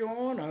want to stay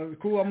on,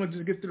 cool. I'm gonna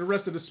just get to the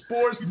rest of the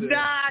sports.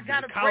 I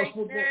got a break,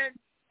 man,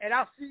 and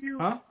I'll see you.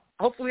 Huh?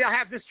 Hopefully, I'll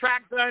have this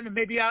track done, and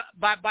maybe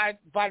by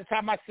the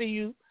time I see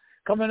you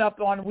coming up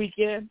on the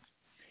weekend.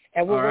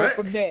 And we'll go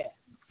from there.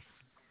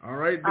 All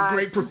right, the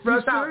great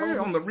professor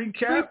on the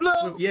recap.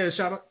 So, yeah,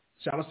 shout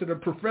out to the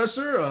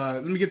professor.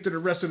 Let me get to the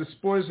rest of the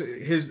sports.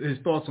 His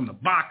thoughts on the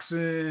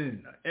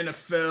boxing, the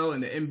NFL,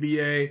 and the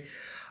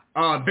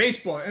NBA.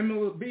 Baseball,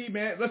 MLB,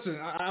 man. Listen,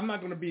 I'm not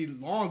going to be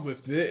long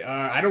with it.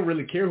 I don't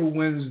really care who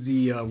wins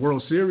the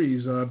World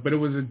Series, but it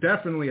was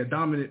definitely a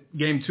dominant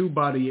Game 2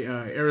 by the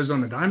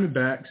Arizona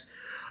Diamondbacks.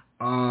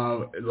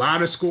 A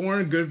lot of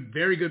scoring,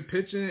 very good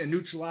pitching, and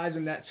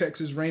neutralizing that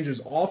Texas Rangers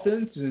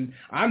offense. And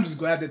I'm just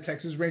glad that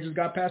Texas Rangers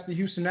got past the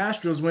Houston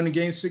Astros, winning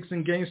Game 6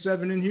 and Game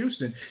 7 in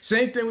Houston.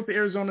 Same thing with the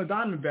Arizona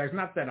Diamondbacks.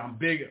 Not that I'm a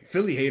big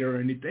Philly hater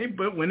or anything,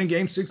 but winning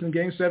Game 6 and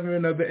Game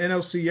 7 of the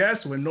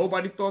NLCS when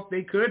nobody thought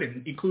they could,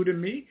 and including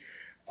me.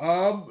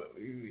 I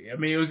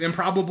mean, it was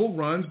improbable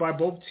runs by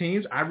both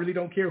teams. I really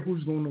don't care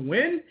who's going to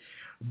win.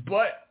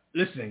 But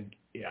listen,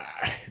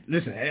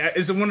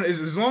 as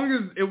long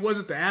as it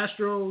wasn't the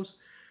Astros,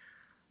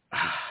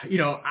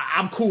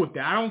 I'm cool with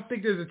that. I don't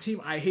think there's a team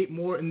I hate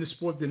more in the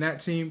sport than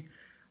that team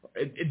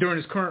during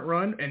its current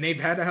run, and they've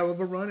had a hell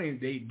of a run,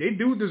 and they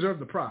do deserve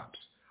the props.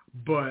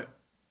 But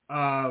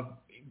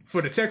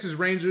for the Texas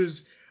Rangers,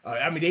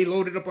 they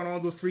loaded up on all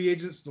those free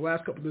agents the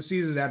last couple of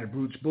seasons. They had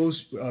Bruce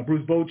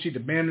Bochy, the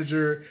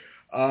manager,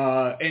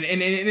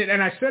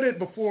 and I said it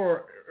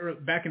before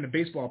back in the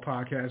baseball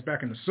podcast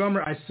back in the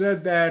summer. I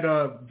said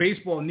that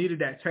baseball needed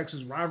that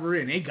Texas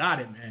rivalry, and they got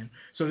it, man.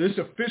 So this is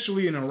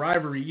officially in a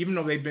rivalry, even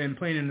though they've been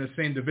playing in the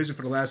same division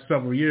for the last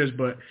several years.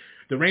 But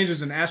the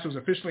Rangers and Astros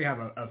officially have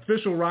an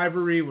official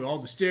rivalry with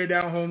all the stare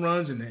down home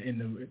runs and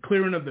the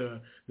clearing of the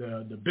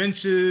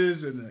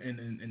benches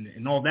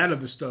and all that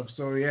other stuff.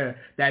 So yeah,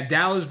 that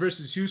Dallas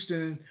versus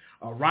Houston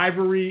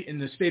rivalry in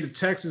the state of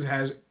Texas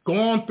has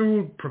gone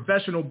through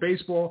professional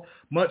baseball.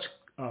 Much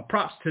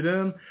props to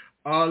them.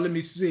 Let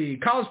me see.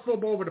 College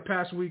football over the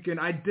past weekend,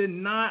 I did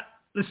not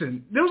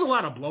listen. There was a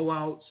lot of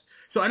blowouts,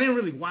 so I didn't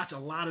really watch a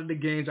lot of the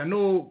games. I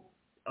know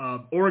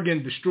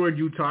Oregon destroyed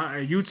Utah.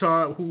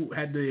 Utah, who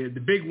had the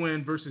big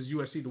win versus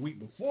USC the week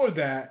before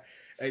that,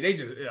 they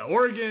just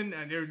Oregon,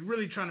 and they're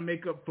really trying to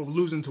make up for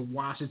losing to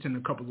Washington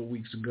a couple of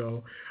weeks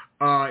ago.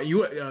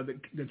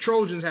 The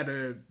Trojans had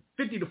a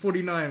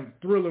 50-49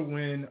 thriller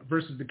win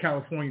versus the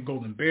California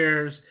Golden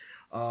Bears.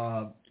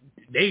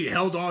 They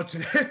held on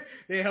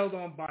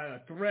by a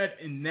thread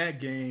in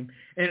that game,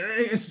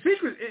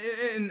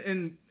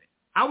 and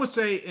I would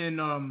say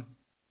in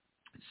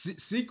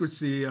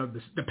secrecy of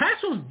the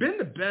Pac-12's been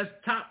the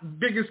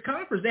biggest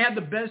conference. They had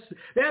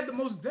the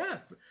most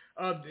depth.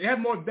 They have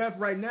more depth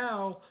right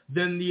now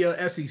than the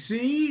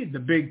SEC, the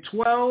Big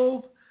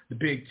 12, the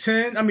Big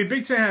 10. I mean,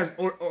 Big 10 has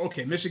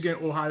Michigan,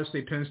 Ohio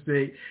State, Penn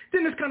State.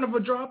 Then it's kind of a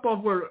drop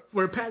off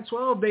where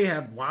Pac-12 they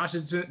have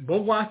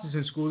both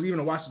Washington schools, even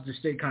though Washington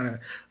State kind of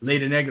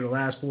laid an egg in the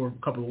last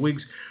couple of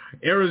weeks.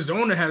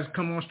 Arizona has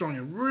come on strong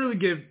and really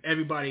give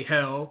everybody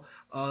hell.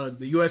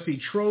 The USC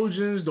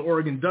Trojans, the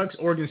Oregon Ducks,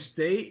 Oregon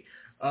State,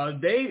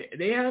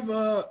 they have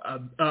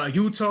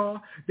Utah.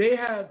 They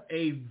have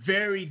a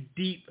very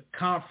deep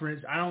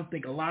conference. I don't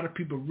think a lot of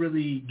people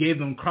really gave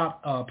them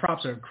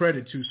props or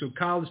credit to. So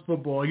college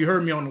football, you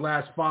heard me on the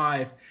last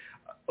 5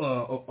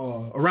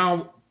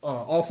 around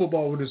all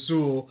football with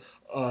Azul,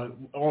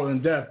 all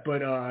in depth. But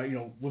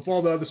with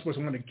all the other sports,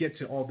 I want to get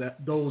to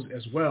those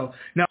as well.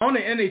 Now on the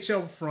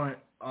NHL front.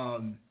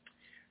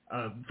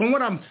 From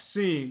what I'm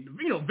seeing,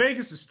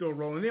 Vegas is still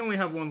rolling. They only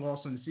have one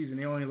loss in the season.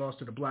 They only lost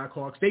to the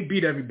Blackhawks. They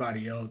beat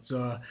everybody else.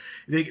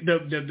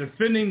 They're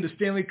defending the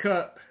Stanley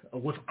Cup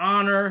with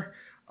honor,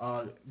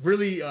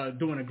 really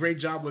doing a great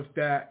job with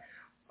that.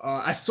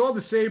 I saw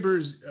the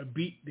Sabres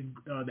beat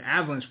the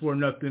Avalanche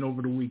 4-0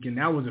 over the weekend.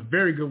 That was a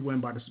very good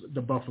win by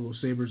the Buffalo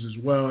Sabres as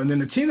well. And then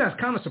the team that's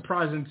kind of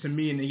surprising to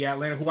me in the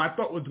Atlantic, who I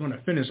thought was going to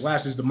finish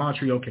last, is the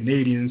Montreal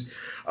Canadiens.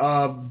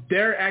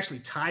 They're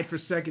actually tied for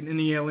second in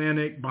the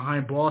Atlantic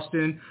behind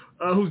Boston,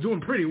 who's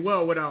doing pretty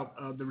well without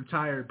the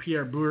retired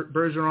Pierre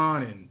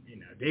Bergeron and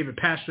David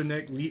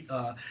Pastrnak,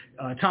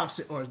 top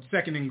or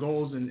second in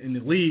goals in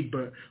the league.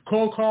 But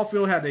Cole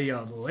Caulfield had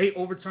a late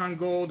overtime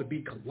goal to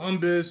beat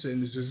Columbus,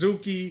 and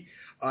Suzuki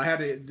had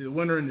the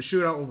winner in the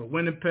shootout over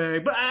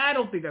Winnipeg. But I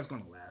don't think that's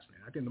going to last, man.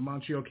 I think the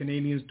Montreal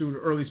Canadiens through the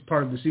early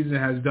part of the season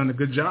has done a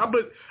good job,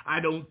 but I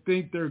don't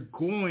think they're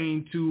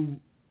going to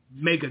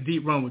make a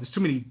deep run with. There's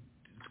too many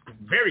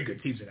very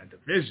good teams in that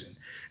division.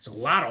 It's a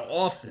lot of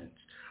offense.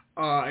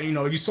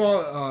 You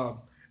saw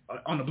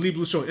on the Bleed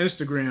Blue Show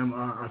Instagram,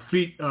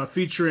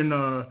 featuring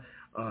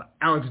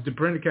Alex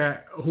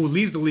DeBrincat, who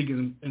leads the league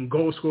in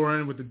goal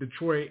scoring with the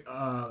Detroit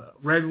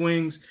Red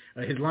Wings.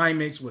 His line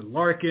mates with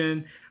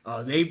Larkin.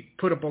 They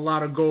put up a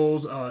lot of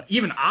goals.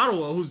 Even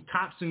Ottawa, who's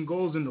tops in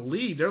goals in the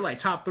league, they're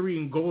like top 3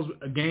 in goals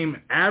a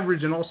game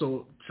average and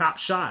also top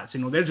shots.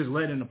 They're just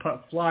letting the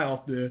puck fly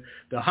off the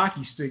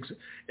hockey sticks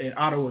in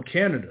Ottawa,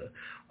 Canada.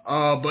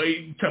 But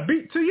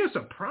to your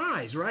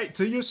surprise, right?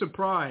 To your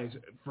surprise,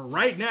 for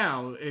right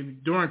now,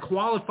 during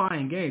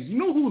qualifying games, you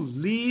know who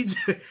leads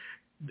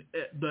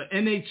the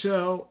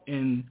NHL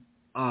in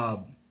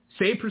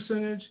save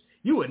percentage?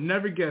 You would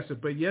never guess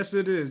it, but yes,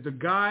 it is. The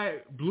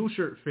guy, blue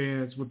shirt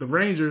fans with the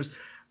Rangers,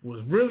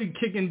 was really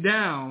kicking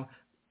down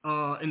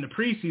in the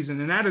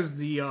preseason, and that is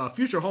the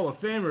future Hall of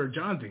Famer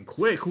Jonathan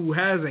Quick, who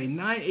has a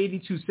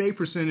 .982 save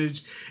percentage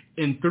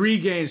in 3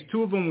 games.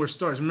 2 of them were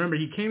starts. Remember,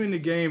 he came in the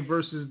game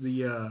versus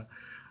the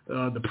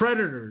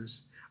Predators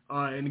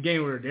in the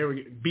game where they were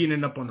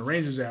beating up on the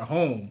Rangers at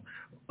home.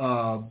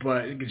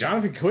 But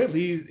Jonathan Quick,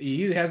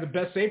 he has the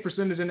best save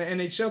percentage in the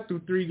NHL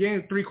through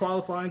 3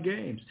 qualifying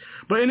games.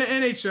 But in the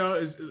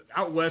NHL,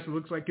 out west, it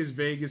looks like it's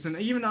Vegas. And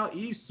even out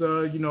east,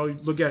 you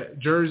look at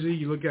Jersey,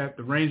 you look at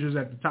the Rangers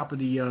at the top of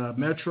the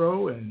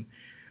Metro. And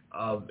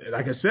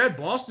like I said,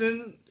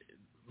 Boston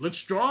looks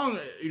strong,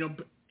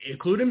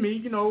 including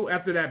me,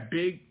 after that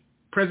big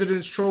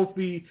President's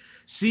Trophy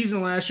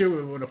season last year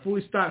with a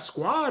fully stocked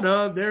squad,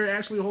 they're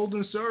actually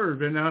holding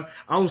serve. And I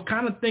was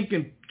kind of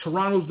thinking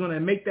Toronto's going to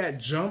make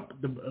that jump,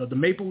 the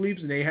Maple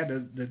Leafs, and they had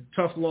the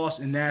tough loss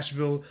in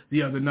Nashville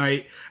the other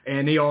night.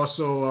 And they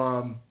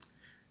also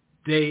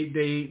they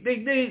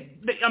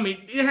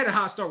had a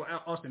hot start with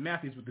Austin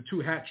Matthews with the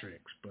 2 hat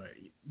tricks,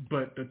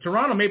 but the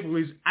Toronto Maple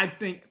Leafs, I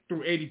think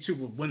through 82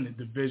 will win the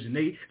division.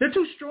 They're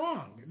too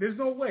strong. There's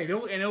no way.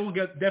 They'll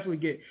definitely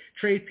get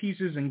trade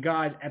pieces and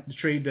guys at the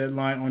trade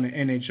deadline on the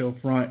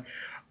NHL front.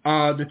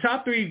 The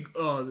top 3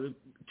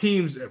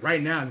 teams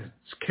right now that's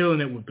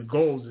killing it with the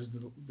goals is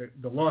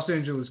the Los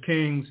Angeles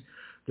Kings,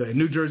 the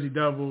New Jersey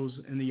Devils,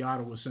 and the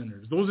Ottawa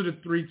Senators. Those are the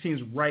 3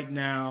 teams right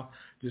now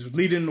just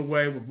leading the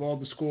way with all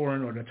the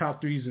scoring, or the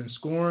top 3s in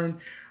scoring.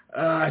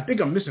 I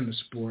think I'm missing the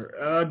sport.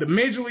 The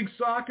Major League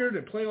Soccer, the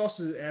playoffs,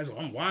 as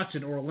I'm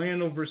watching,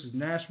 Orlando versus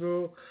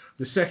Nashville,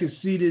 the second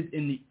seeded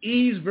in the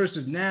East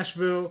versus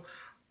Nashville.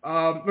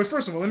 But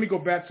first of all, let me go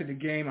back to the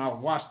game. I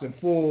watched the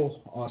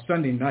full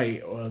Sunday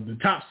night. The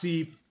top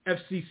seed,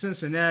 FC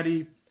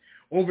Cincinnati,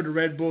 over the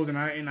Red Bulls, and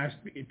I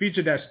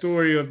featured that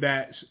story of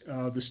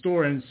the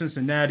store in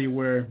Cincinnati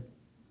where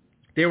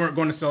they weren't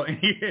going to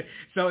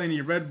sell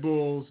any Red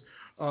Bulls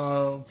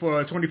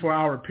for a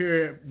 24-hour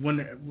period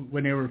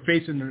when they were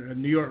facing the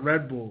New York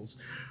Red Bulls,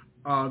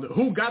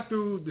 who got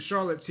through the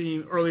Charlotte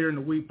team earlier in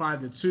the week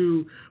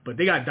 5-2, but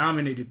they got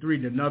dominated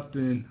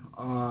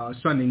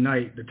 3-0 Sunday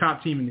night. The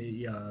top team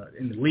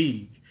in the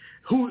league,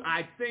 who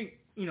I think,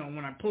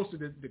 when I posted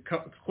the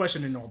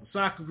question in all the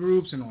soccer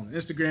groups and on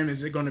Instagram,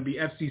 is it going to be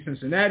FC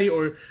Cincinnati,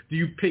 or do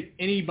you pick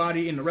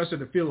anybody in the rest of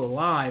the field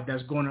alive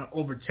that's going to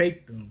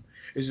overtake them?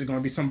 Is it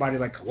going to be somebody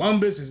like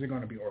Columbus? Is it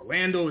going to be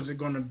Orlando? Is it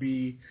going to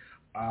be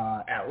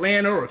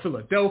Atlanta or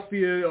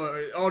Philadelphia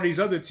or all these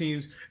other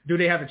teams? Do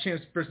they have a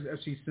chance versus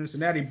FC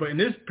Cincinnati? But in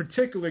this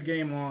particular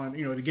game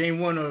the game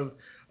one of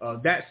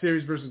that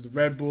series versus the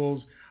Red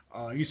Bulls,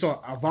 you saw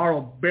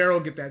Alvaro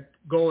Barrow get that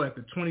goal at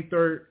the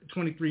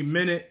 23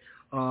 minute.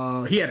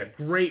 He had a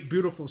great,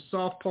 beautiful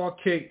softball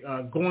kick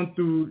going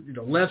through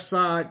the left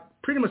side,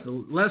 pretty much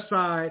the left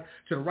side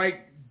to the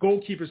right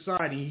goalkeeper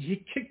side.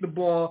 He kicked the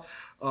ball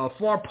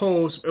far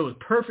post. It was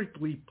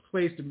perfectly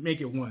placed to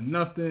make it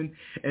 1-0.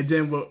 And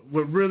then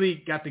what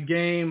really got the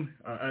game,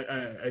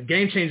 a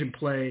game-changing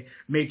play,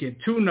 make it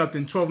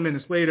 2-0. 12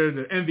 minutes later,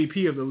 the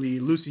MVP of the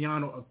league,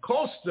 Luciano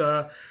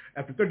Acosta,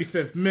 at the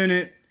 35th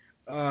minute,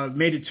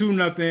 made it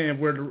 2-0.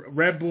 And where the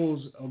Red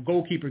Bulls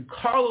goalkeeper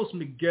Carlos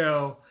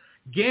Miguel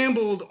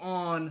gambled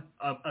on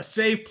a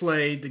save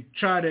play to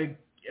try to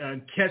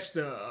catch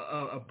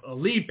a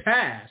lead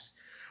pass,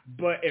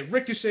 but it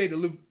ricocheted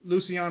to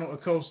Luciano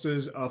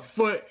Acosta's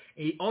foot.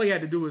 All he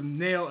had to do was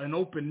nail an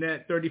open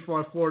net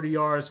 35-40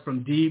 yards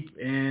from deep,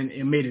 and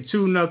it made it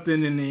 2-0,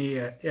 and he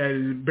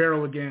had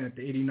Barrow again at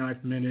the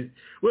 89th minute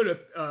with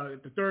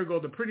the third goal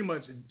to pretty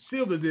much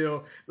seal the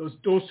deal. Those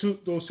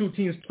two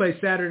teams play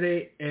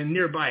Saturday in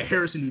nearby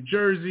Harrison, New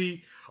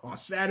Jersey on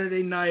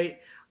Saturday night.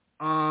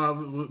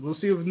 We'll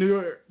see if New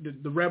York,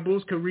 the Red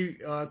Bulls can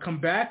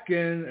come back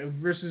and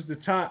versus the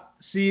top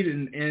seed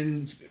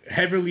and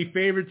heavily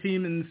favored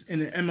team in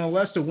the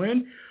MLS to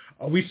win.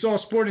 We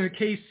saw Sporting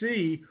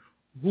KC,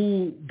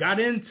 who got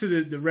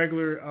into the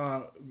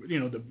regular,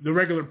 the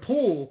regular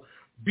pool,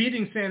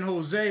 beating San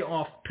Jose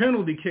off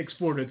penalty kicks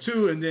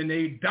 4-2, and then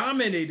they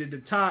dominated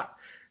the top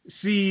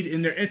seed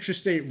in their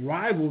interstate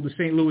rival, the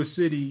St. Louis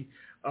City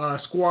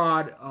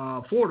squad,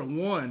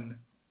 4-1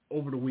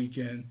 over the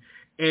weekend.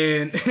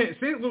 And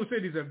St. Louis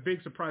City is a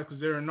big surprise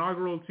because they're an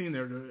inaugural team.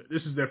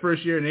 This is their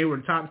first year, and they were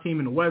the top team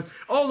in the West.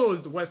 Although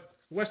the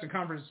Western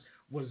Conference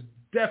was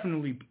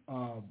definitely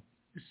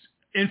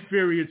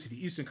inferior to the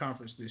Eastern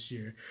Conference this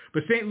year.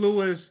 But St.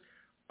 Louis,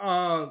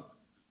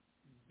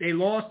 they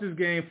lost this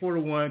game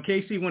 4-1.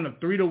 KC went up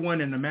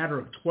 3-1 in a matter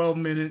of 12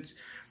 minutes.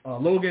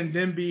 Logan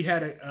Denby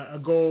had a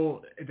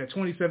goal at the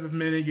 27th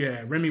minute. You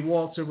had Remy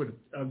Walter with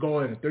a goal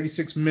at the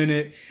 36th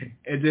minute.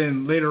 And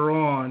then later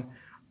on,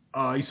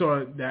 you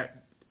saw that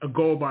a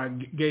goal by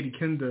Gady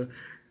Kinda.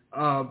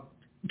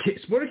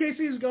 Sporting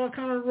KC is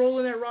kind of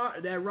rolling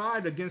that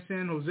ride against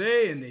San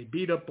Jose, and they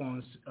beat up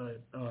on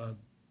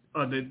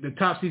the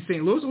top seed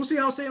St. Louis. We'll see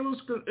how St. Louis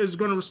is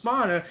going to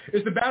respond.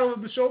 It's the battle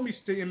of the Show Me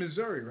State in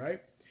Missouri,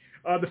 right?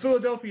 The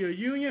Philadelphia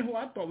Union, who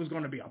I thought was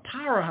going to be a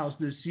powerhouse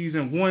this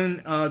season,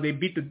 won. They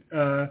beat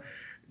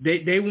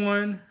They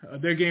won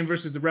their game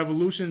versus the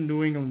Revolution,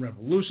 New England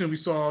Revolution.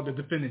 We saw the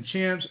defending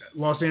champs,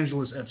 Los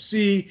Angeles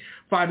FC,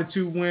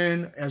 5-2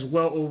 win as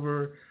well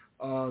over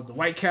the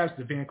Whitecaps,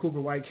 the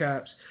Vancouver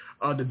Whitecaps.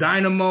 The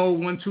Dynamo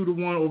won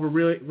 2-1 over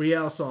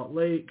Real Salt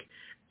Lake.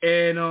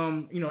 And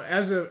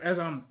as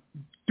I'm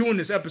doing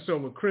this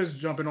episode with Chris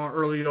jumping on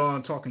early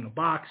on, talking to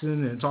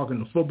boxing and talking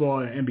to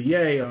football and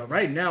NBA,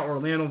 right now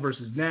Orlando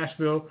versus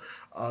Nashville.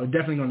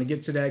 Definitely going to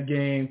get to that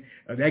game.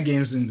 That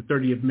game's in the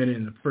 30th minute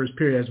in the first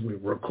period as we're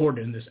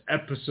recording this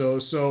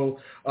episode. So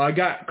I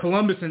got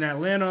Columbus and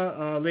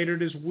Atlanta later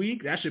this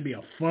week. That should be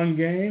a fun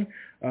game.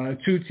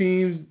 Two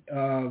teams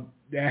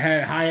that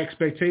had high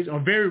expectations, or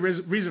very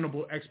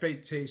reasonable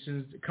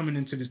expectations coming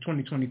into this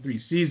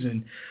 2023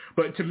 season.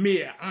 But to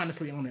me,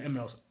 honestly, on the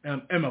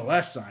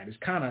MLS side, it's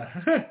kind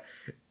of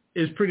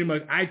is pretty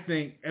much, I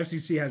think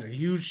FCC has a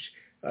huge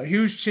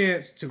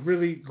chance to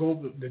really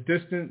go the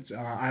distance.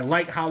 I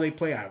like how they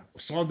play. I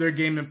saw their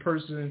game in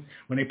person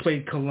when they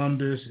played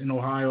Columbus in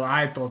Ohio.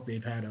 I thought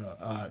they've had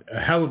a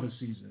hell of a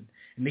season.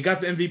 And they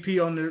got the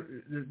MVP on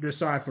their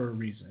side for a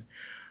reason.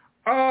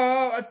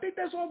 I think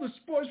that's all the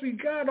sports we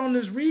got on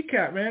this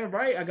recap, man,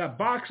 right? I got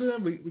boxing.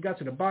 We got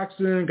to the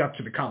boxing, got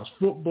to the college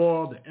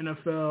football, the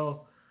NFL.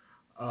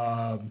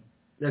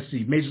 Let's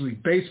see, Major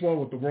League Baseball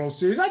with the World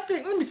Series. I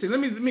think, let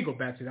me go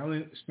back to that. I'm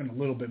going to spend a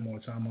little bit more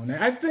time on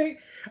that. I think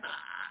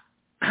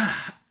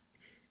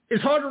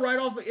it's hard to write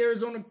off the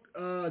Arizona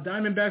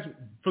Diamondbacks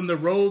from the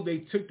road they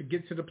took to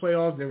get to the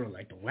playoffs. They were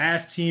like the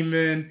last team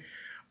in.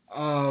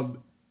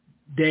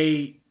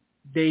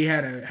 They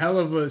had a hell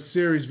of a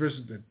series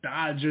versus the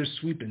Dodgers,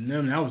 sweeping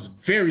them. That was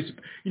very,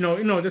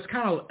 that's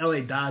kind of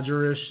LA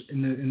Dodgerish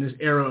in this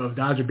era of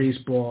Dodger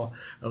baseball,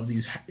 of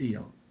these,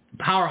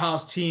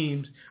 powerhouse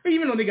teams.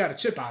 Even though they got a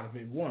chip out of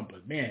it, won.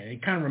 But man,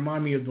 it kind of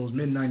remind me of those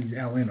mid-90s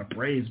Atlanta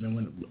Braves,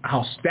 man,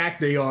 how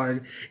stacked they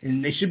are,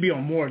 and they should be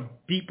on more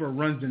deeper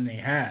runs than they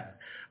have.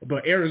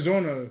 But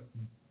Arizona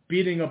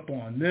beating up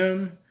on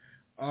them,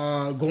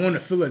 going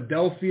to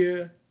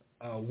Philadelphia,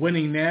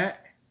 winning that.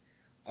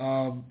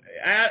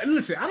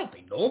 Listen, I don't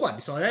think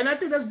nobody saw that, and I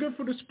think that's good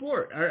for the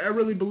sport. I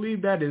really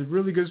believe that is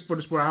really good for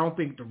the sport. I don't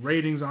think the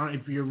ratings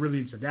aren't, if you're really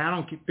into that, I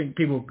don't think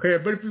people care.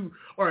 But if you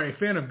are a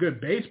fan of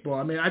good baseball,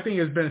 I mean, I think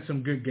there's been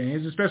some good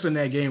games, especially in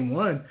that game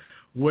one,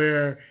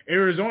 where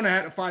Arizona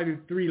had a 5-3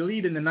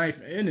 lead in the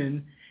ninth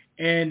inning,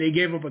 and they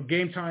gave up a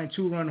game-tying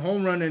 2-run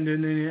home run, and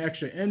then in the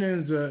extra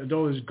innings,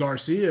 Adolis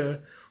Garcia,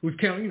 who's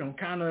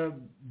kind of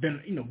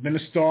been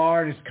a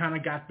star, and has kind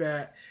of got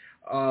that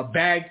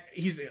bag.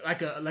 He's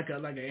like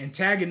an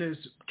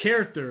antagonist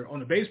character on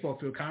the baseball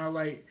field, kind of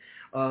like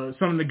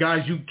some of the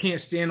guys you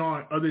can't stand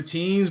on other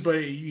teams, but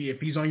if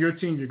he's on your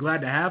team, you're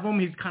glad to have him.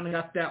 He's kind of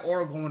got that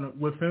aura going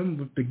with him,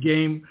 with the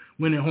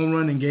game-winning home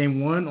run in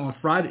Game 1 on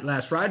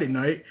last Friday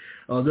night.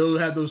 They'll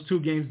have those two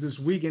games this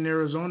week in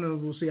Arizona.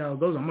 We'll see how it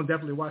goes. I'm gonna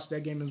definitely watch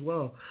that game as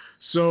well.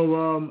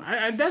 So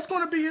that's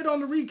gonna be it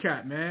on the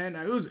recap, man.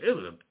 It was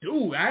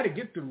I had to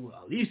get through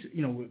at least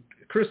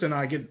Chris and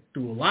I get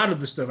through a lot of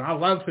the stuff. I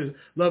love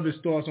his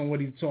thoughts on what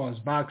he saw as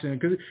boxing,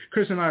 because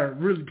Chris and I are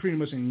really pretty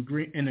much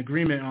in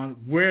agreement on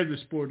where the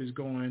sport is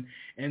going,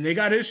 and they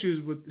got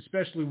issues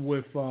especially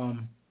with the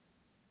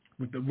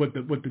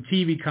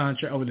TV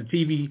contract, or the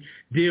TV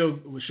deal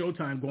with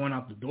Showtime going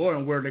out the door,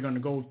 and where they're going to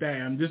go with that.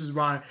 And this is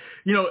why,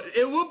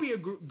 it will be a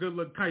good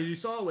look. Kind of, you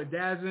saw it with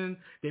DAZN.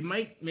 They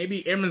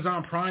maybe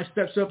Amazon Prime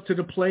steps up to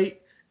the plate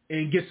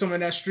and get some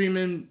of that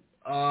streaming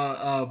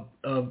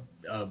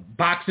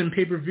boxing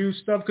pay-per-view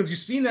stuff, because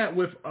you've seen that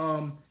with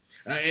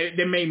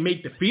they may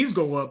make the fees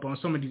go up on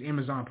some of these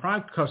Amazon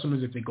Prime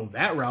customers if they go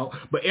that route,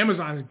 but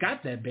Amazon has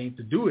got that bank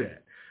to do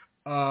that.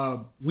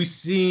 We've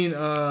seen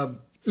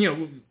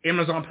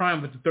Amazon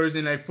Prime with the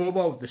Thursday Night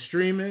Football, with the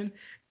streaming.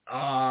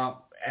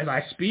 As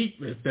I speak,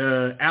 with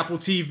the Apple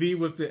TV,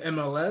 with the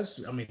MLS,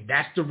 I mean,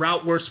 that's the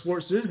route where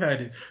sports is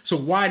headed. So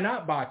why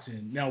not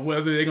boxing? Now,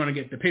 whether they're going to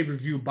get the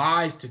pay-per-view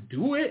buys to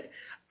do it,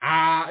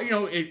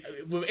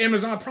 with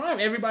Amazon Prime,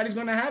 everybody's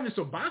going to have it.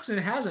 So boxing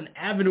has an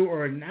avenue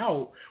or an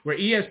out where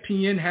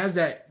ESPN has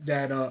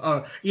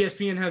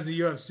ESPN has the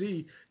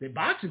UFC. That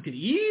boxing could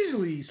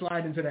easily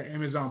slide into that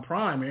Amazon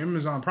Prime. And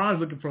Amazon Prime is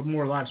looking for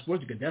more live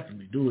sports. You could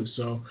definitely do it.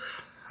 So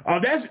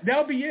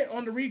that'll be it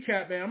on the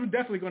recap, man. I'm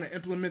definitely going to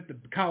implement the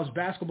college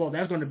basketball.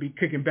 That's going to be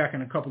kicking back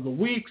in a couple of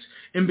weeks.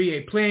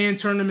 NBA play-in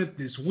tournament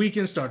this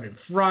weekend, starting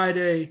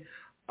Friday.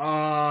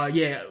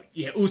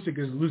 Usyk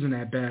is losing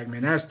that bag,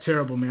 man. That's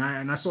terrible,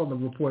 man. I saw the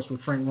reports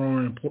with Frank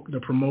Warren, the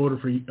promoter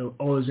for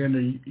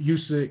Alexander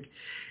Usyk,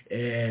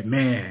 and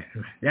man,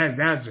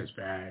 that's just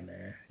bad,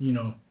 man.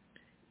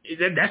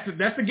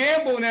 That's the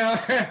gamble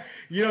now.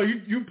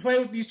 You play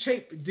with these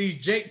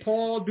Jake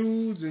Paul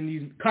dudes and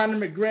these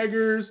Conor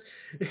McGregors.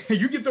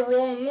 You get the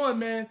wrong one,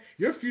 man,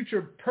 your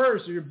future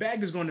purse or your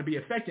bag is going to be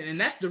affected.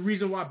 And that's the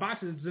reason why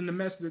boxing is in the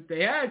mess that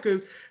they had, because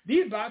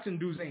these boxing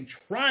dudes ain't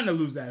trying to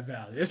lose that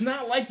value. It's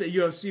not like the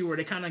UFC where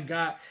they kind of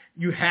got,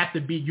 you have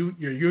to be, you're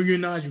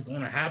unionized, you're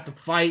going to have to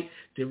fight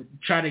to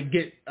try to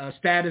get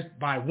status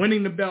by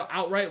winning the belt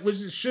outright, which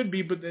it should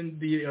be. But then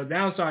the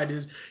downside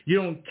is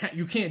you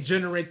can't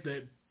generate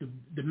the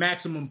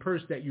maximum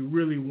purse that you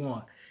really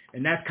want.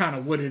 And that's kind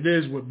of what it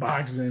is with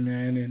boxing,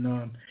 man.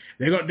 And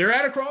they're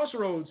at a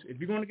crossroads. If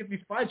you're going to get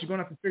these fights, you're going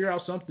to have to figure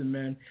out something,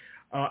 man.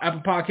 Apple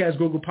Podcasts,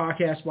 Google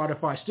Podcasts,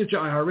 Spotify, Stitcher,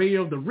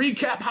 iHeartRadio, the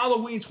Recap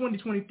Halloween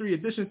 2023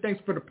 edition. Thanks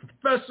for the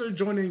professor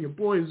joining your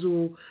boy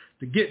Zool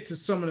to get to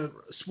some of the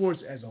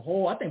sports as a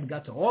whole. I think we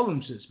got to all of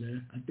them shits,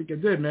 man. I think I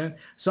did, man.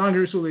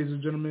 Sangre, ladies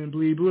and gentlemen,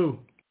 Bleed Blue.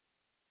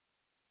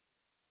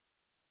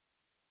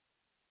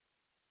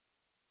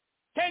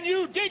 Can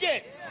you dig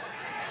it?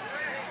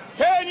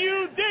 Can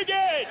you dig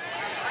it?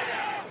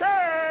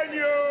 Can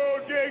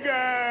you dig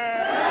it?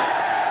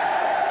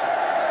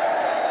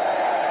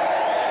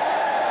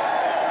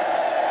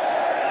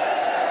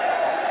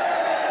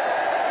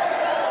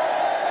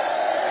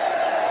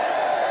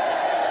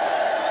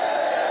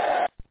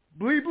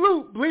 Bleed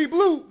blue, bleed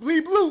blue,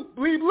 bleed blue,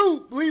 bleed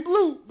blue, bleed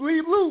blue,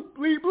 bleed blue,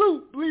 bleed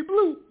blue, bleed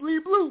blue,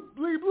 bleed blue,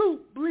 bleed blue,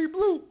 bleed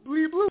blue,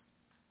 bleed blue.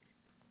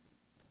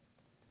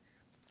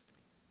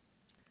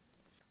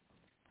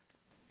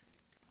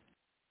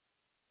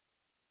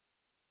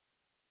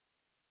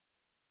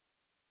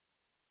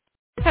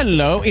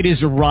 Hello, it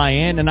is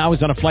Ryan, and I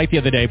was on a flight the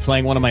other day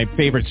playing one of my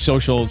favorite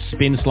social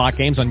spin slot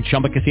games on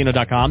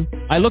ChumbaCasino.com.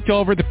 I looked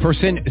over the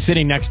person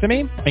sitting next to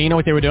me, and you know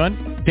what they were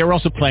doing? They were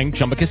also playing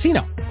Chumba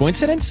Casino.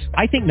 Coincidence?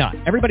 I think not.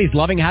 Everybody's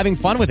loving having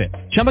fun with it.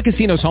 Chumba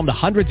Casino is home to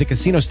hundreds of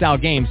casino-style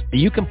games that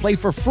you can play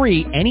for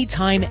free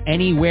anytime,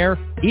 anywhere,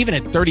 even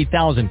at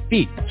 30,000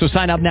 feet. So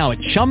sign up now at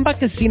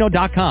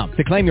ChumbaCasino.com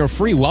to claim your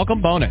free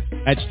welcome bonus.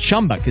 That's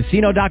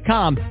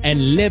ChumbaCasino.com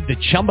and live the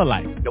Chumba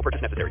life. No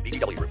purchase necessary.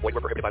 VGW. Void where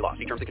prohibited by law.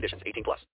 See terms and conditions. 18+.